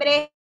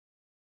septiembre,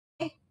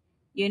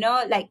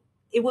 like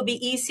it would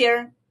be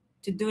easier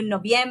to do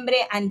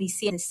noviembre and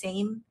diciembre, the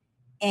same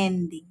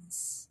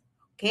endings.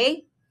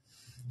 Okay?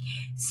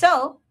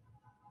 So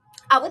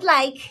I would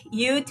like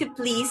you to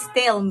please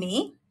tell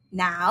me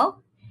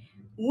now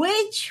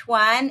which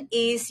one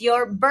is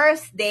your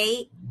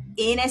birthday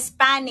in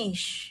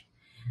Spanish.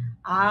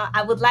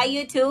 I would like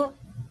you to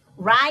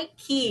write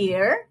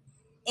here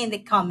in the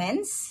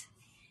comments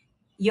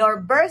your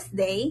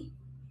birthday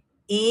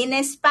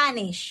in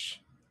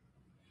Spanish.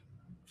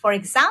 For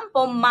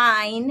example,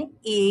 mine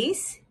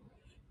is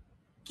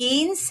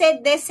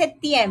 15 de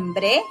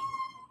septiembre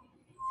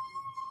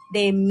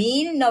de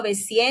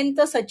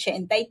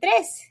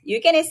 1983.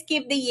 You can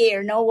skip the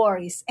year, no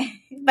worries.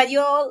 But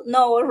you all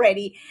know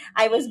already,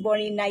 I was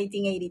born in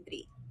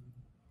 1983.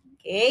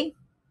 Okay.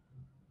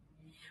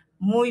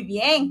 Muy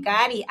bien,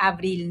 Cari.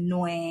 Abril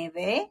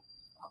 9.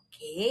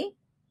 Ok.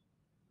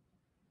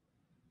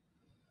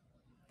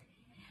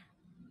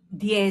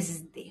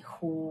 10 de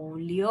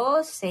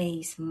julio,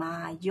 6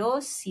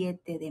 mayo,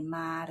 7 de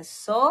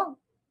marzo.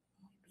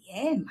 Muy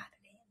bien,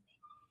 madre.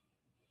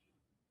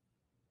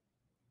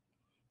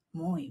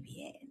 Muy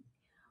bien.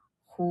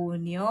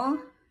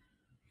 Junio.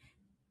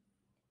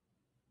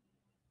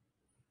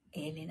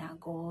 En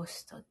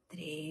agosto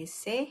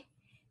 13.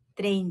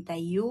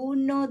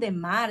 31 de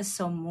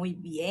marzo. Muy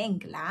bien,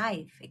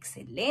 Clive.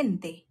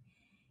 Excelente.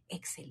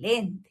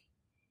 Excelente.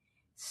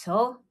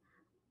 So,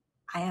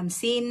 I am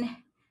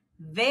seeing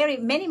very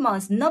many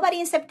months.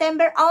 Nobody in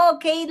September? Oh,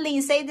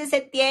 Caitlin, say the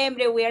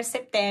September. We are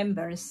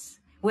Septembers.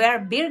 We are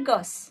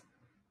Virgos.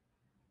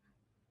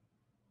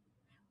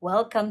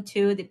 Welcome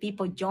to the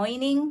people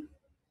joining.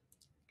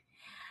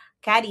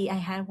 Cari, I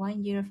had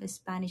 1 year of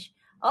Spanish.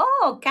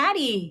 Oh,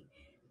 Cari,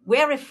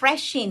 we're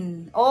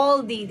refreshing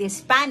all the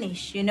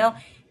Spanish,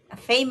 A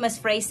famous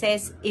phrase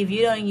says, if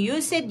you don't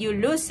use it, you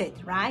lose it,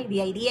 right?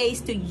 The idea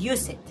is to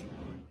use it.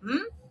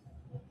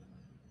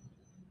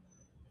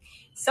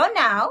 So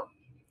now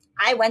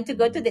I want to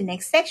go to the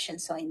next section.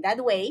 So in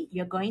that way,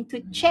 you're going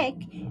to check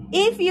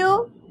if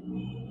you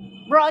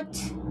wrote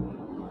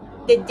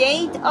the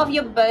date of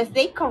your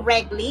birthday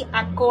correctly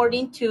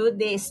according to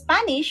the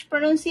Spanish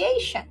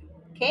pronunciation.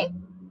 Okay?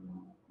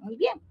 Muy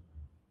bien.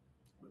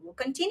 We will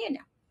continue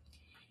now.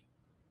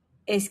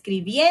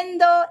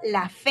 Escribiendo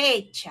la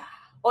fecha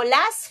o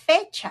las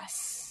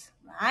fechas,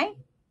 right?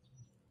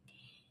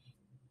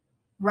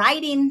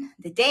 Writing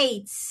the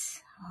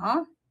dates.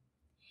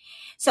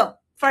 So,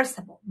 first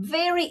of all,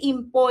 very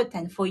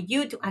important for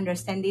you to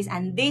understand this,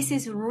 and this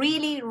is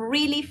really,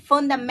 really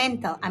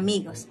fundamental,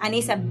 amigos, and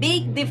it's a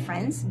big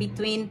difference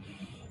between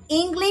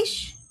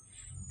English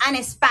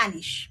and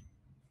Spanish.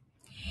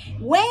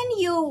 When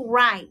you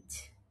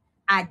write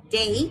a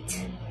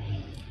date,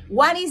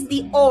 what is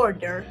the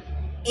order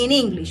in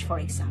English, for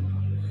example?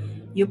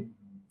 You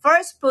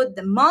first put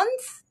the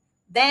month,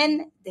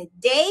 then the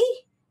day,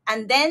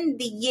 and then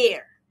the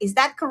year. Is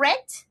that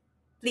correct?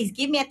 Please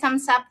give me a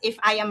thumbs up if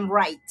I am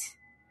right.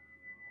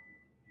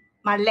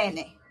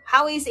 Marlene,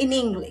 how is in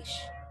English?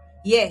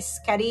 Yes.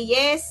 Kari,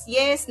 yes.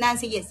 Yes.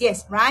 Nancy, yes.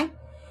 Yes, right?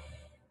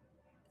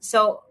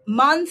 So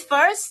month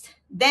first,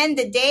 then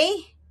the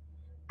day,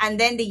 and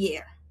then the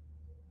year.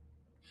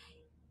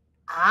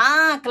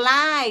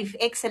 Clive,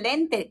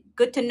 excelente.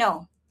 Good to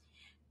know.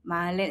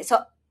 Marlene.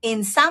 So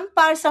in some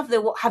parts of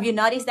the world, have you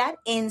noticed that?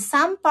 In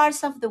some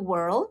parts of the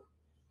world,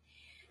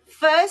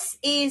 first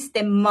is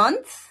the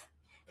month,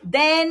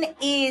 then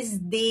is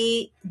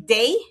the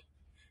day,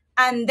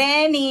 and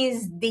then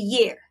is the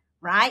year,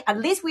 right? At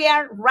least we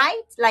are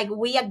right, like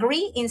we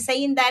agree in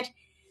saying that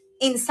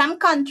in some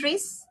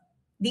countries,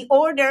 the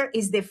order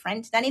is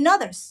different than in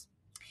others.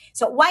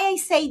 So why I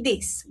say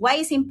this? Why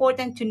is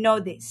important to know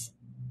this?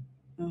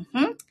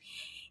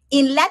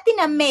 In Latin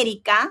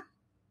America,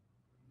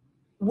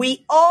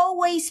 we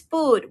always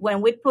put,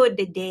 when we put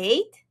the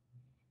date,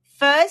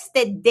 first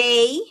the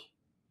day,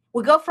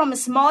 we go from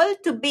small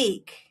to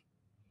big.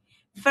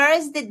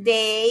 First the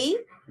day,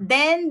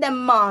 then the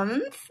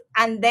month,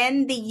 and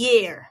then the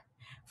year.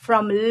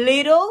 From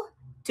little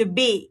to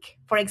big.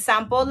 For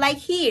example, like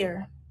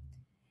here.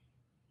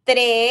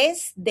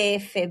 3 de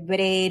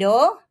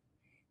febrero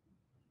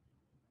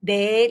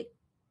del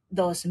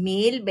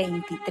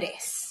 2023.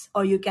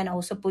 Or you can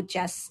also put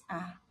just,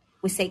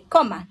 we say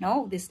comma,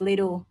 no? This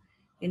little,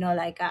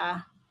 like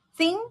a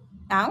thing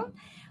down,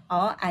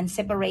 and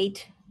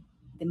separate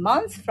the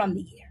month from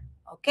the year,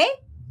 okay?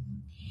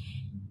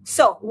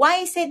 So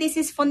why I say this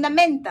is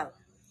fundamental?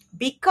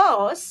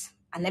 Because,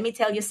 and let me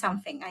tell you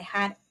something, I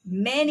had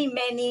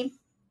many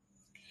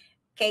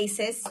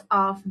cases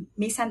of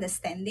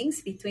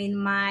misunderstandings between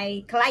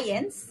my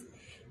clients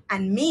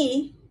and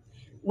me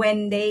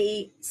when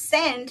they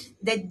sent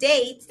the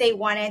dates they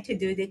wanted to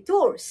do the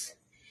tours.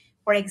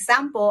 For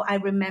example, I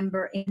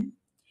remember I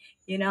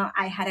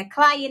had a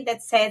client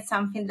that said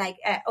something like,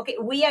 okay,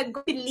 we are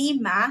going to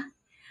Lima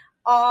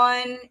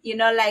on,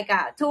 like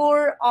a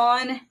tour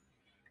on,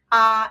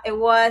 it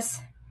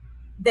was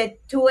the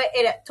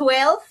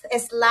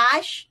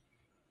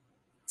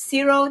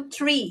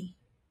 12/03.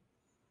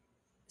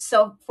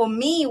 So for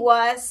me, it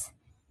was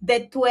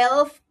the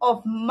 12th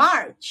of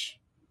March.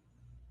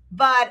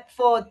 But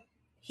for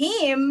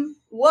him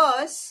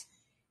was,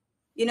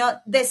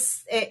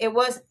 it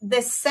was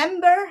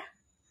December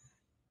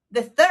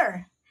the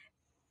 3rd.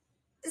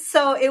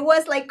 So it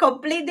was like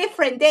complete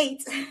different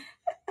dates.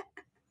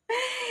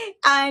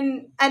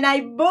 and I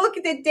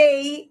booked the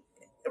day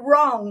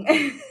wrong.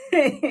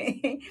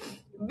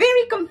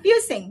 Very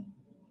confusing.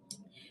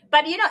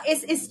 But,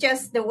 it's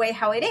just the way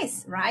how it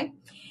is, right?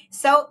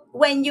 So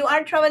when you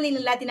are traveling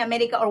in Latin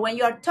America or when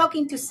you are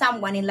talking to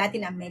someone in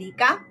Latin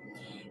America,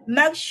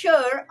 make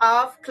sure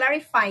of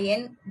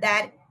clarifying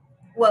that,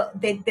 well,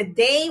 the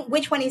day,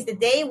 which one is the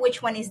day,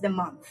 which one is the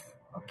month,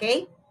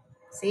 okay?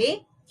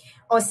 See?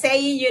 Or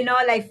saying,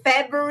 like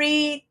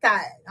February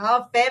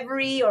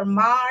or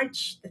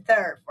March the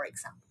 3rd, for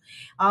example.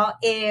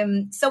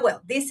 So,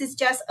 this is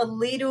just a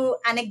little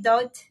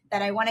anecdote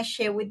that I want to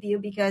share with you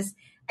because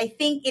I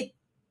think it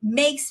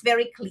makes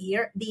very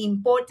clear the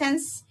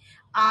importance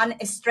on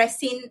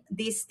stressing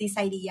this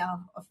idea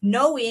of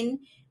knowing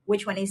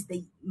which one is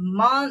the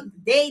month,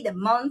 day, the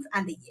month,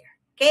 and the year.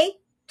 Okay?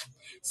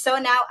 So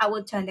now I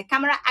will turn the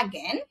camera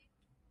again.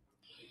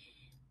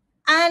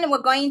 And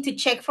we're going to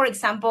check, for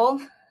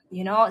example,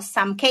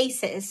 some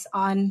cases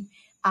on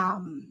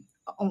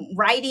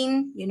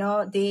writing,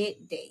 the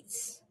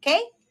dates.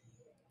 Okay?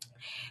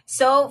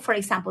 So, for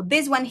example,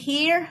 this one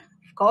here,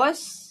 of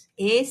course,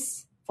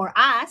 is for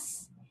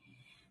us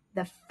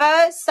the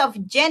 1st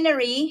of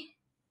January,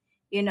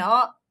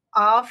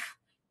 of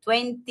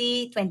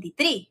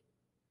 2023.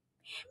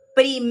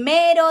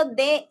 Primero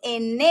de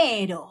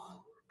enero.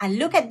 And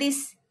look at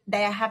this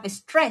that I have a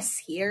stress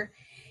here,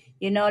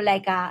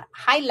 like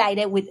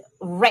highlighted with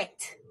red.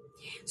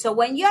 So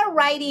when you're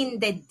writing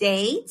the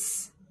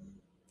dates,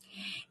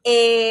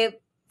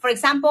 for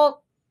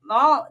example,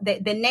 Oh,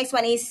 the next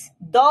one is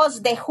 2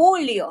 de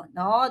julio,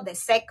 no, the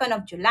 2nd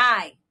of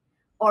July.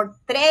 Or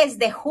 3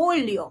 de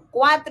julio,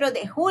 4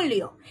 de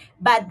julio.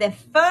 But the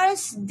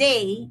first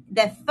day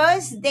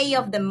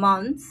of the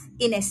month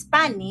in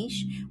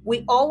Spanish,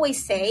 we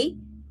always say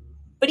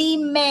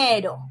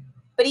primero.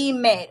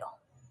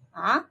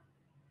 Huh?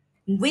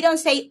 We don't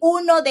say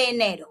 1 de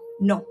enero.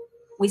 No,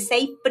 we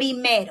say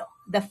primero,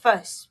 the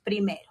first,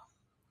 primero,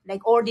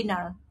 like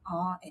ordinary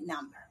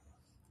number.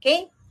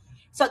 Okay?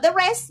 So the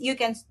rest, you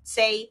can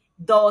say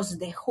 2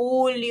 de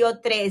julio,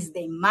 3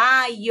 de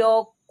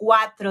mayo,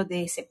 4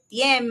 de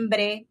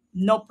septiembre,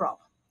 no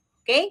problem.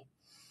 Okay?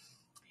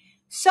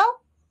 So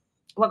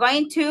we're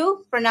going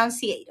to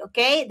pronunciate,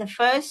 okay? The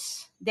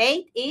first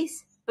date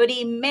is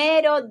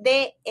primero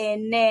de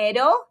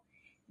enero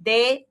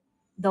de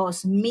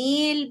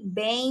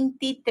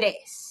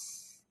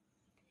 2023.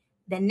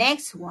 The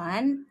next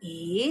one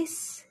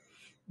is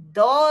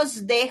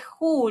 2 de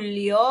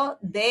julio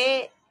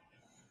de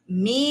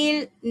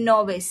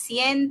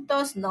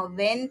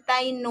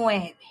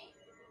 1999.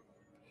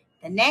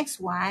 The next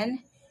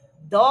one,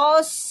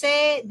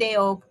 12 de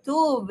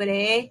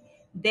octubre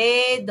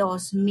de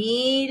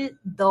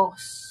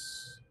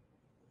 2002.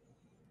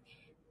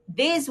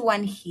 This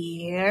one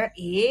here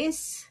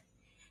is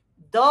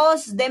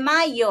 2 de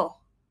mayo.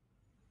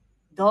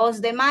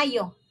 2 de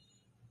mayo.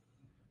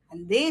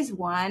 And this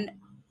one,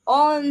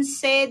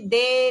 11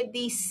 de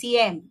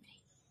diciembre.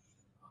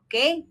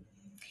 Okay?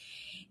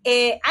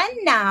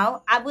 And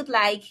now I would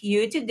like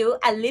you to do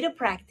a little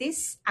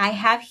practice. I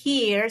have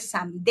here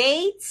some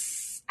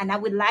dates, and I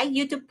would like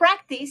you to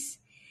practice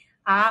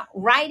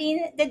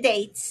writing the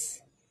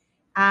dates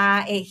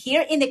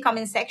here in the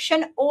comment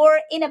section or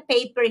in a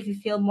paper if you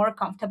feel more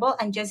comfortable,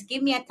 and just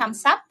give me a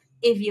thumbs up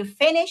if you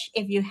finish,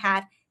 if you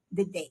had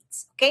the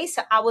dates. Okay,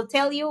 so I will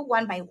tell you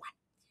one by one.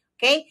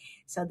 Okay,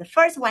 so the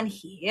first one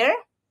here,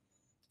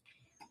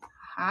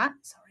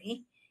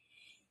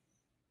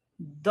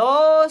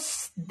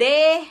 2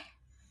 de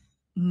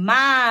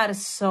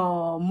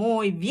marzo.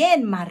 Muy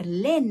bien,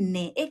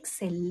 Marlene.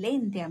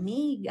 Excelente,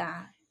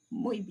 amiga.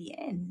 Muy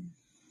bien.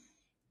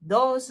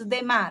 2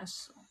 de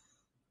marzo.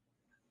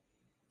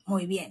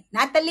 Muy bien.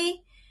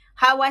 Natalie,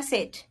 how was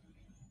it?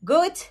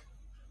 Good?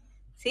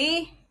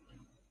 Sí?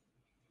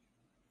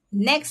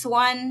 Next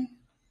one.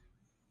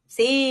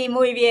 Sí,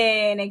 muy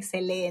bien.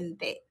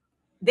 Excelente.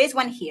 This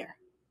one here.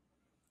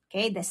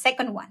 Okay, the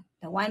second one.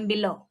 The one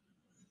below.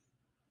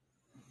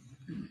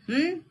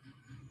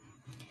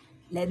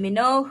 Let me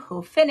know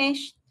who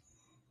finished.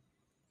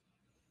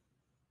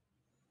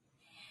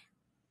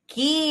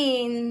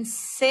 15.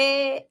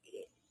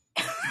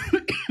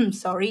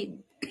 Sorry.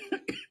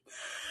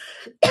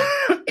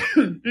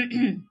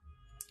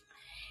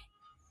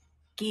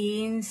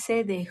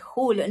 15 de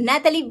julio.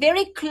 Natalie,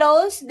 very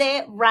close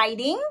the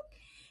writing.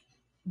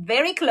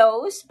 Very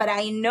close, but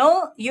I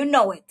know you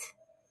know it.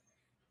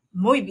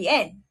 Muy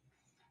bien.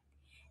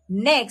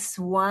 Next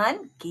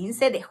one,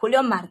 15 de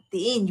julio,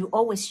 Martín. You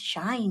always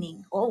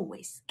shining,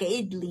 always.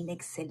 Caitlin,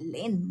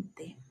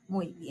 excelente.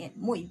 Muy bien,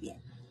 muy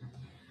bien.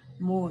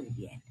 Muy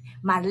bien.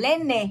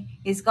 Marlene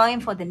is going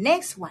for the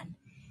next one.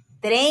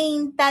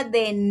 30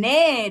 de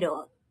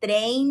enero.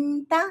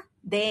 30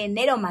 de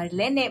enero,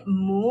 Marlene.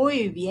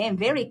 Muy bien.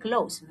 Very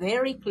close,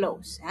 very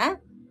close. Huh?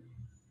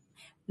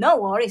 No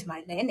worries,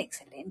 Marlene.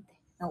 Excelente.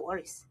 No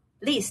worries.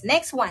 Please,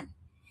 next one.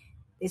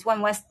 This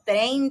one was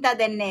 30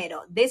 de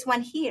enero. This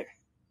one here.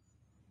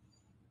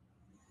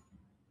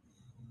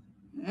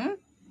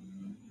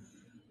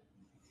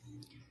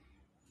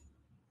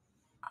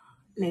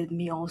 Let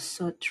me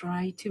also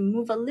try to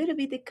move a little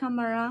bit the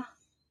camera.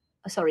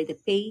 Sorry, the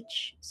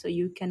page, so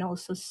you can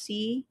also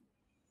see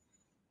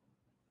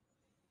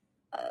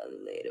a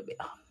little bit.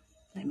 Oh,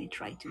 let me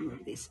try to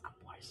move this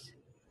upwards.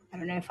 I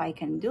don't know if I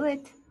can do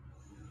it.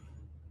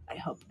 I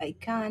hope I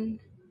can.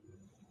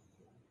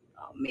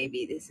 Oh,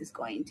 maybe this is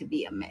going to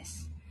be a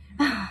mess.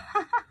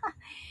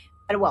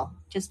 But well,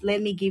 just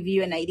let me give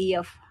you an idea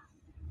of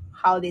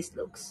how this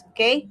looks,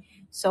 okay?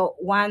 So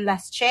one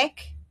last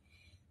check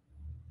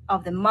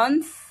of the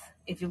month,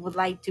 if you would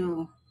like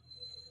to,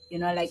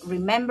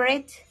 remember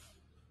it.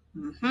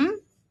 And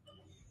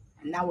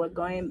now we're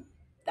going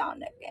down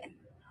again,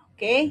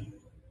 okay?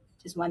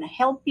 Just want to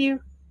help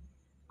you.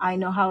 I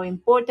know how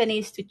important it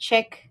is to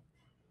check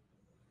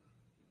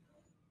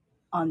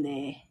on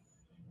the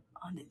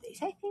days.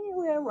 I think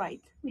we are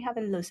right. We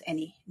haven't lost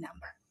any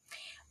number.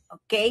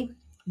 Okay,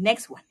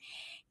 next one.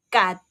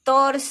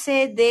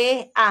 14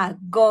 de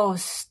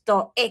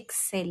agosto.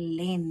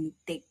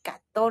 Excelente.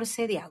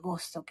 14 de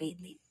agosto,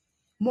 Caitlin.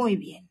 Muy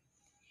bien.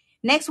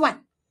 Next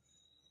one.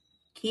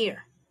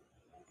 Here.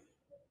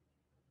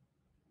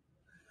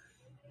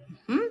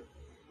 Who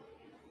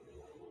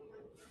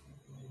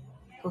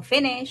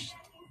finished?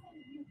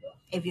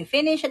 If you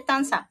finish, a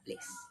thumbs up,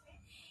 please.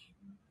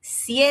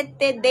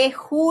 7 de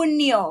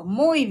junio.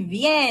 Muy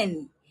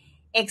bien.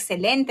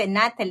 Excelente,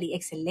 Natalie.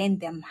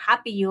 Excelente. I'm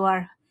happy you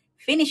are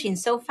finishing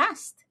so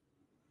fast.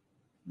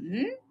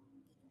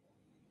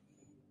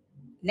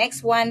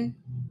 Next one.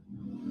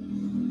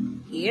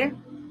 Here.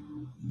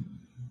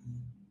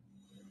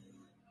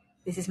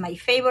 This is my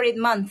favorite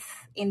month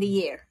in the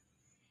year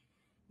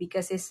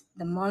because it's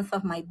the month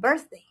of my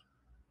birthday.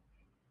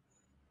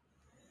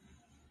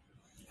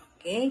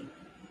 Okay.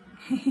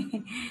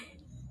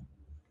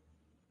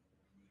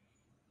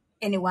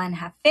 Anyone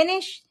have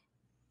finished?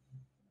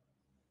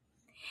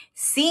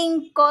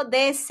 5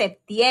 de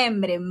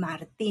septiembre,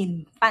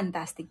 Martín.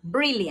 Fantastic.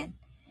 Brilliant.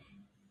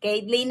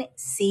 Caitlin,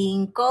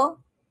 5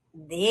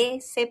 de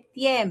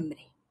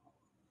septiembre.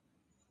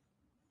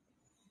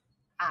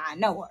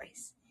 No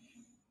worries.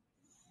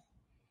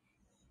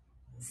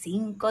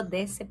 5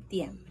 de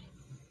septiembre.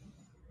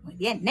 Muy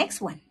bien. Next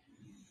one.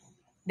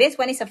 This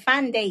one is a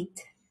fun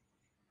date.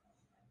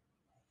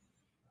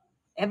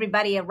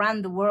 Everybody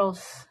around the world,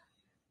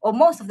 or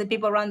most of the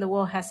people around the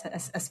world, has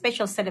a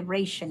special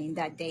celebration in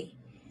that day.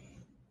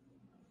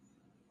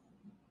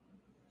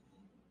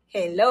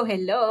 Hello,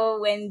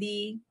 hello,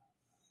 Wendy.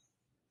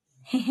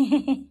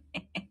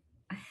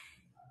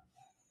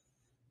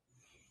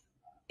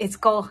 It's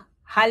called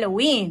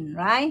Halloween,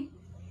 right?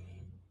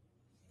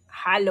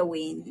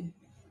 Halloween.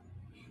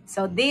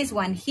 So this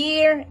one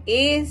here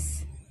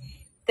is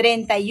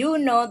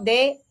 31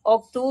 de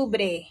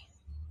octubre.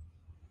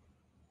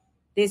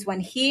 This one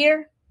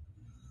here.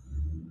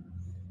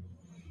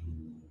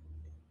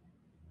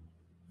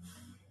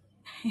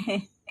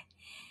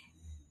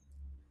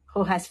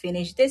 Who has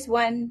finished this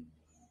one?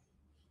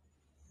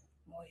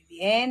 Muy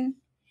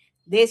bien.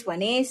 This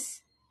one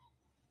is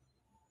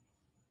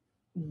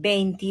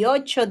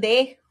 28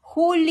 de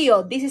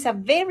julio. This is a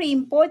very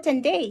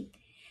important day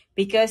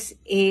because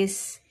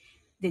it's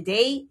the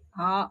day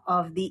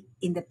of the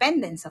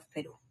independence of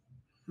Peru.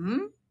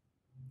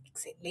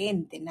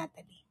 Excelente,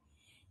 Natalie.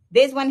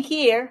 This one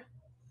here,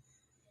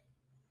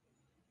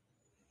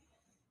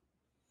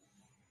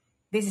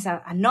 this is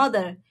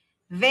another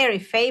very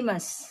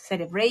famous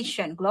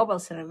celebration, global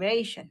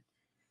celebration.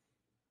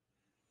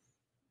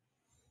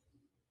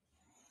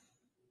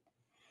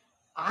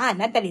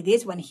 Natalie,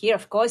 this one here,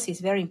 of course, is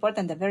very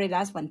important, the very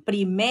last one.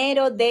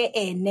 1 de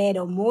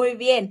enero. Muy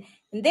bien.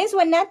 And this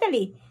one,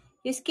 Natalie,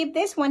 you skip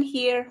this one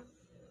here.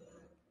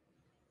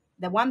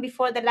 The one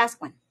before the last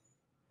one.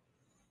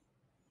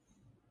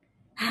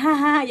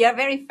 You're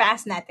very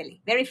fast,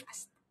 Natalie. Very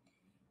fast.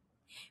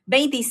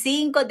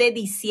 25 de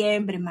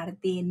diciembre,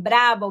 Martín.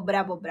 Bravo,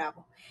 bravo,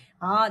 bravo.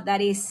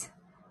 That is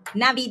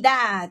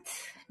Navidad.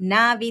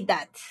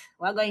 Navidad.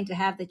 We're going to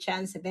have the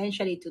chance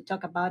eventually to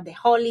talk about the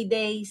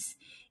holidays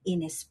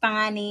in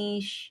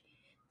Spanish.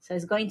 So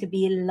it's going to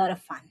be a lot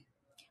of fun.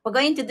 We're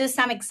going to do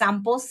some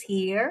examples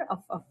here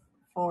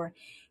for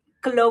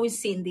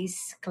closing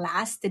this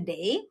class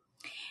today.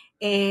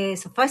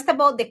 So first of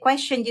all, the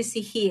question you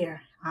see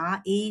here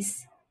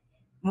is,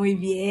 muy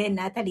bien,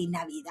 Natalie,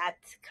 Navidad,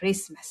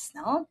 Christmas,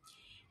 ¿no?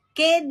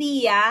 ¿Qué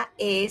día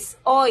es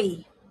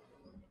hoy?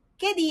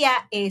 ¿Qué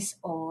día es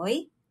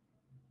hoy?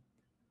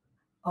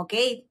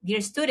 Okay,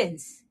 dear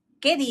students,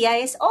 ¿qué día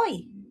es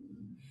hoy?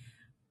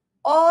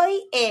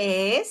 Hoy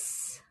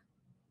es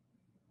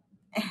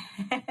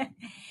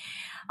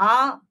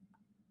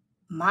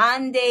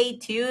Monday,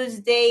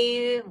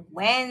 Tuesday,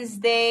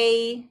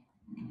 Wednesday.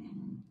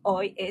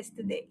 Hoy es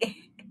today.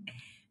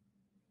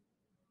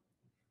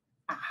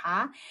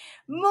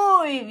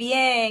 Muy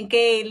bien,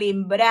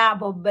 Kaylin.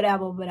 Bravo,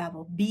 bravo,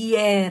 bravo.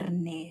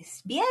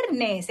 Viernes.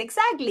 Viernes,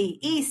 exactly.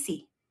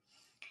 Easy.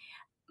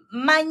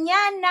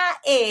 Mañana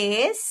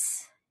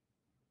es...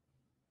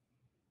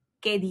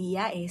 ¿Qué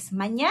día es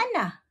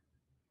mañana?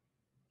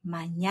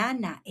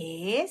 Mañana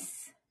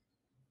es...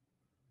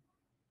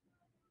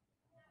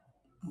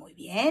 Muy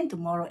bien,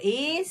 tomorrow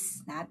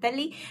is,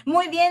 Natalie.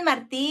 Muy bien,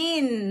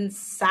 Martín.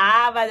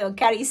 Sábado,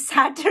 Cari,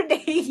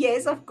 Saturday.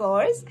 Yes, of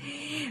course.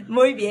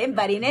 Muy bien,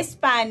 but in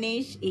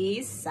Spanish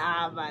is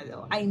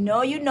sábado. I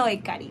know you know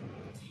it, Cari.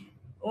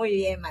 Muy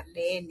bien,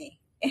 Marlene.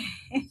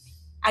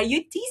 Are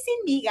you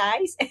teasing me,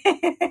 guys?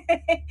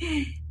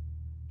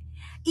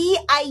 Y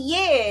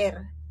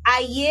ayer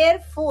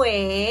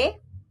fue,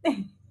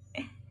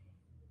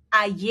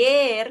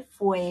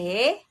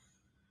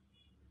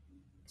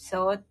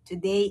 so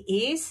today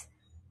is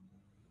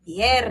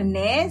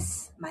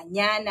viernes,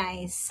 mañana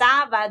es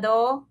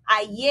sábado,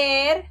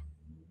 ayer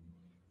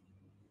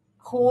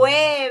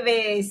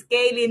jueves.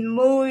 Kaylin,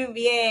 muy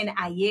bien.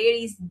 Ayer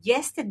is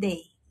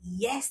yesterday.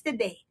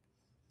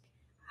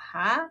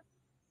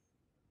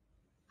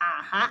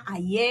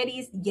 Ayer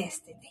is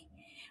yesterday.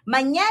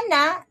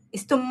 Mañana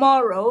is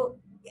tomorrow,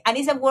 and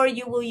it's a word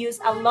you will use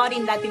a lot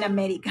in Latin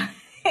America.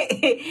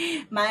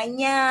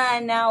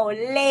 Mañana or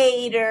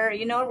later,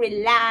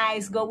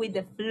 relax, go with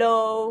the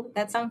flow.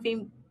 That's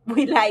something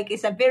we like.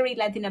 It's a very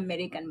Latin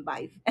American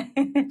vibe.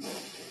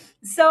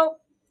 So,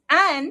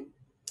 and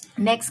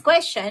next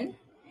question.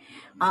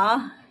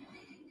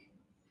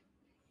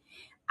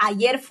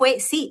 Ayer fue,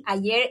 sí,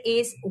 ayer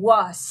is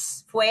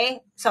was.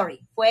 Fue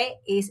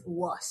is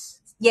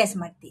was. Yes,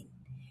 Martin.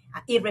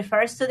 It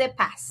refers to the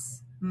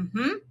past.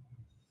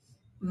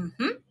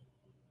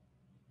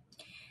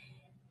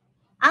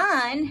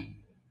 And,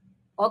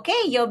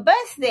 okay, your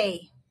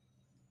birthday.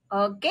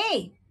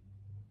 Okay.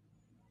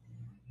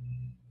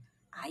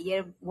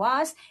 Ayer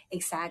was,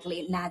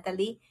 exactly,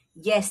 Natalie.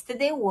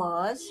 Yesterday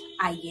was,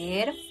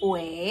 ayer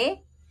fue,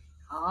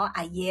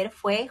 ayer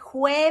fue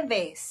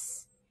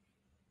jueves.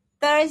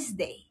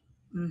 Thursday.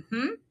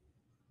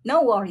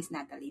 No worries,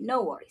 Natalie,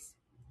 no worries.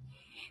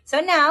 So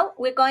now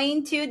we're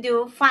going to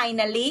do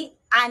finally,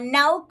 and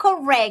now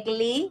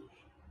correctly,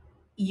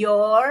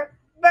 your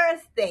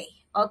birthday,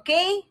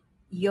 okay?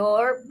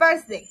 Your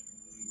birthday.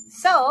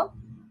 So,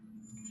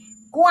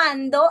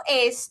 ¿cuándo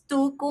es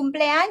tu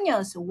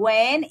cumpleaños?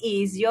 When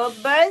is your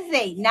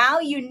birthday? Now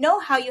you know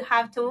how you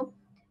have to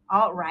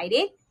write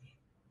it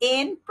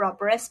in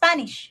proper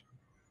Spanish.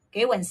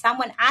 Okay, when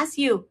someone asks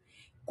you,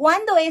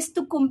 ¿cuándo es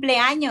tu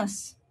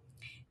cumpleaños?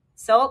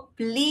 So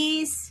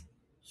please,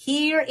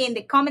 here in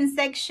the comment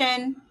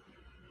section,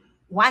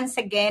 once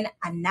again,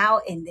 and now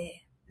in the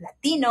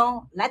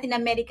Latin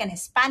American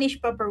Spanish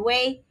proper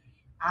way,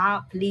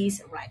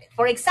 please write it.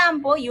 For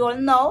example, you all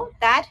know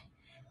that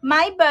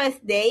my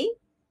birthday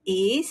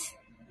es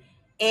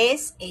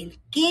el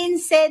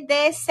 15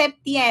 de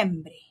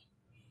septiembre.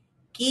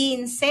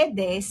 15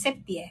 de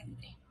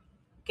septiembre.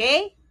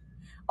 Okay?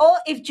 Or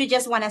if you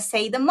just want to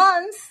say the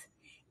month,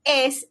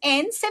 es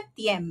en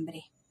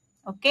septiembre.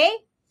 Okay?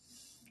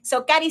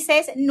 So Cari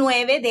says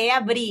 9 de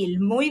abril.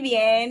 Muy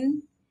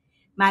bien.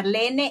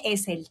 Marlene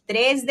es el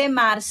 3 de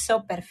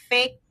marzo.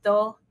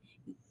 Perfecto.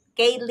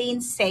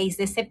 Caitlin, 6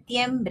 de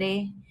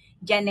septiembre.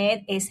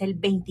 Janet es el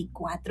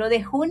 24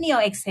 de junio.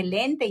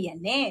 Excelente,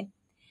 Janet.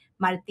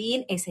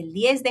 Martín es el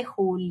 10 de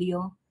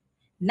julio.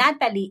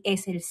 Natalie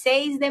es el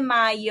 6 de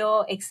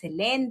mayo.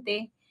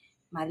 Excelente.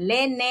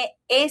 Marlene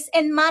es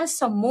en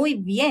marzo. Muy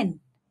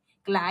bien.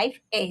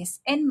 Clive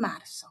es en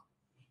marzo.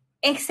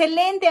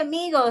 Excelente,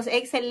 amigos.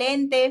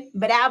 Excelente.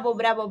 Bravo,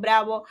 bravo,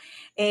 bravo.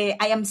 I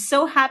am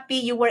so happy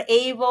you were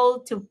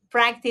able to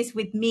practice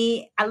with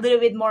me a little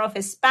bit more of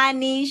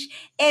Spanish.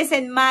 Es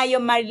en mayo,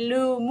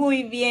 Marilu.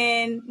 Muy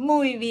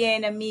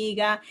bien,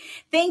 amiga.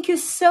 Thank you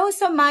so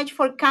much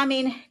for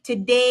coming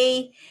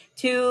today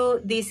to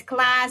this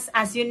class.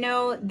 As you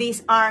know,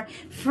 these are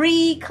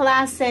free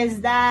classes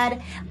that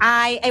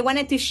I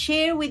wanted to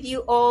share with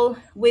you all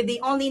with the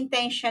only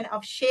intention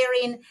of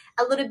sharing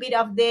a little bit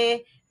of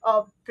the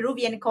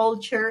Peruvian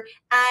culture,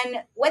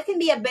 and what can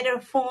be a better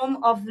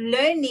form of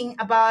learning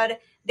about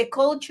the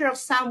culture of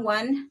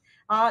someone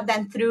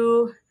than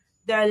through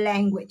their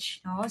language.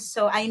 No?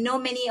 So I know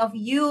many of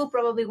you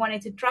probably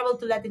wanted to travel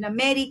to Latin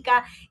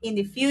America in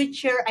the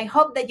future. I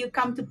hope that you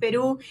come to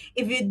Peru.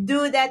 If you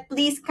do that,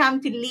 please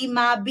come to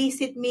Lima,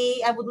 visit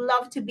me. I would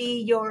love to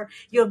be your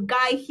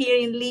guide here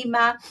in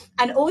Lima.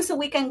 And also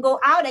we can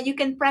go out and you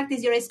can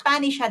practice your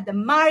Spanish at the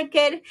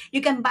market.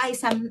 You can buy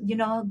some,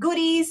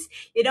 goodies,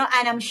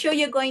 and I'm sure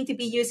you're going to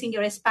be using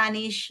your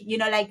Spanish,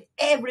 like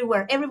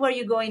everywhere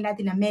you go in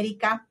Latin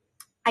America.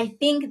 I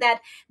think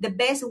that the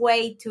best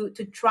way to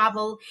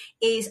travel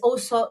is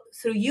also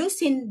through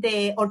using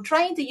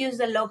trying to use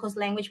the locals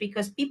language,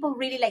 because people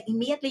really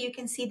immediately you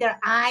can see their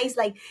eyes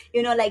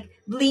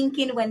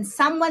blinking when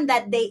someone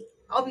that they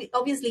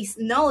obviously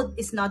know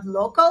is not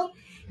local,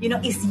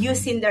 is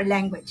using their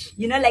language.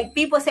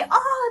 People say,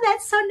 oh,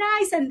 that's so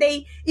nice. And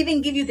they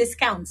even give you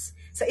discounts.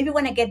 So if you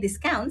want to get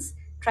discounts,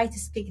 try to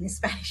speak in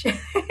Spanish.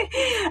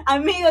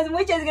 Amigos,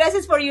 muchas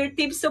gracias por your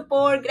tip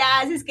support.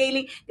 Gracias,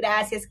 Kaylee.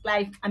 Gracias,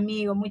 Clive.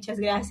 Amigo, muchas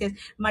gracias.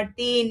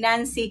 Martín,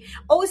 Nancy.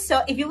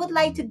 Also, if you would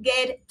like to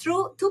get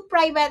through 2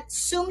 private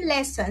Zoom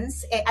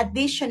lessons,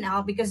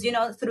 additional, because,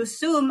 through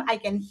Zoom, I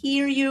can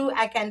hear you.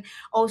 I can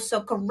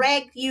also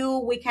correct you.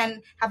 We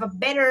can have a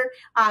better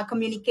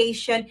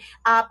communication.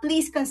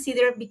 Please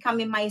consider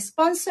becoming my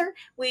sponsor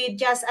with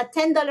just a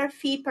 $10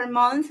 fee per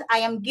month. I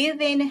am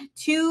giving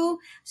 2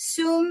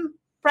 Zoom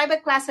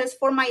private classes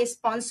for my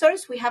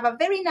sponsors. We have a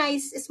very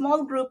nice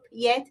small group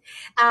yet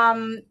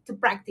to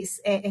practice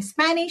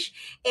Spanish.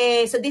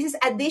 So this is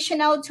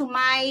additional to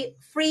my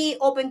free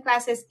open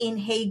classes in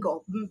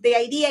Hego. The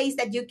idea is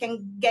that you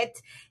can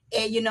get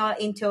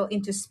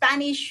into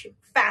Spanish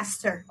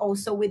faster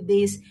also with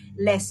these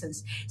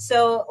lessons.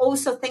 So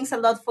also thanks a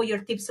lot for your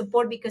tip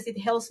support, because it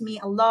helps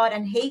me a lot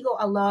and Hego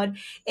a lot.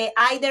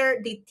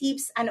 Either the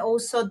tips and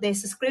also the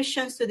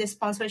subscriptions to the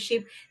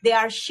sponsorship, they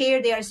are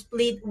shared, they are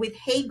split with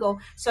Hego.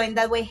 So in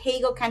that way,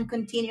 Hego can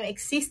continue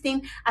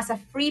existing as a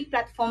free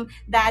platform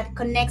that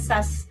connects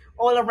us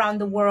all around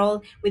the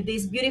world with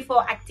these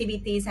beautiful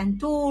activities and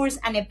tours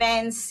and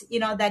events,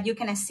 that you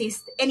can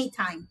assist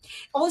anytime.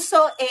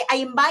 Also, I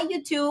invite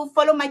you to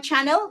follow my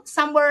channel.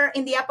 Somewhere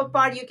in the upper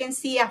part, you can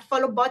see a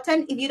follow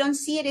button. If you don't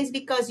see it, it's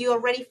because you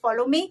already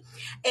follow me.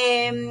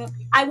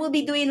 I will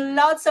be doing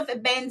lots of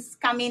events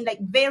coming,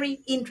 very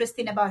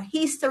interesting about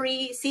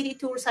history, city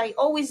tours. I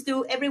always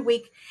do every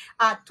week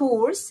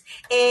tours.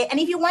 And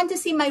if you want to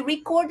see my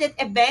recorded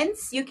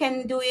events, you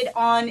can do it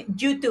on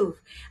YouTube.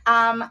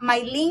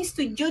 My links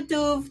to YouTube,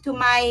 to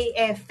my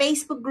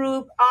Facebook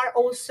group are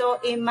also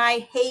in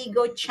my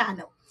Hego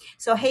channel.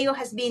 So Hego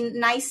has been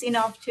nice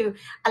enough to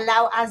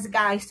allow us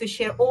guys to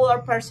share all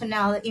our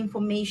personal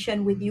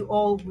information with you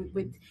all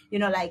with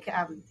like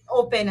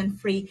open and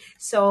free.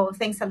 So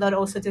thanks a lot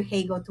also to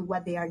Hego to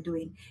what they are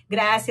doing.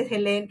 Gracias,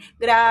 Helen.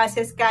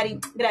 Gracias,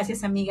 Karin.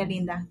 Gracias, amiga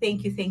linda.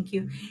 Thank you, thank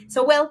you.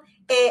 So well,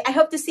 I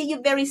hope to see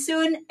you very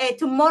soon.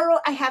 Tomorrow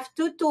I have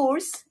two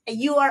tours.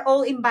 You are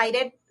all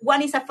invited.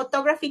 One is a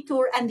photography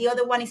tour and the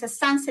other one is a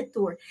sunset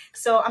tour.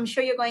 So I'm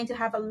sure you're going to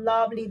have a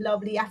lovely,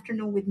 lovely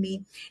afternoon with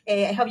me.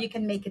 I hope you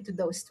can make it to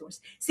those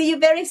tours. See you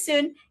very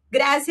soon.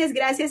 Gracias,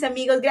 gracias,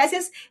 amigos.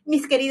 Gracias,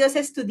 mis queridos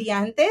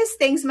estudiantes.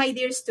 Thanks, my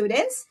dear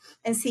students.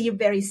 And see you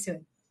very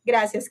soon.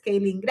 Gracias,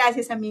 Kaylin.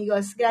 Gracias,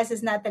 amigos.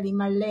 Gracias, Natalie,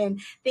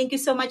 Marlene. Thank you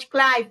so much,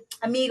 Clive.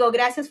 Amigo,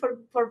 gracias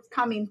for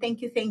coming.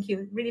 Thank you, thank you.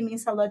 It really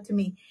means a lot to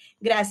me.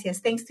 Gracias.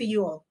 Thanks to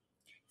you all.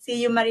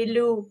 See you,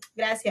 Marilu.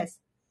 Gracias.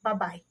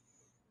 Bye-bye.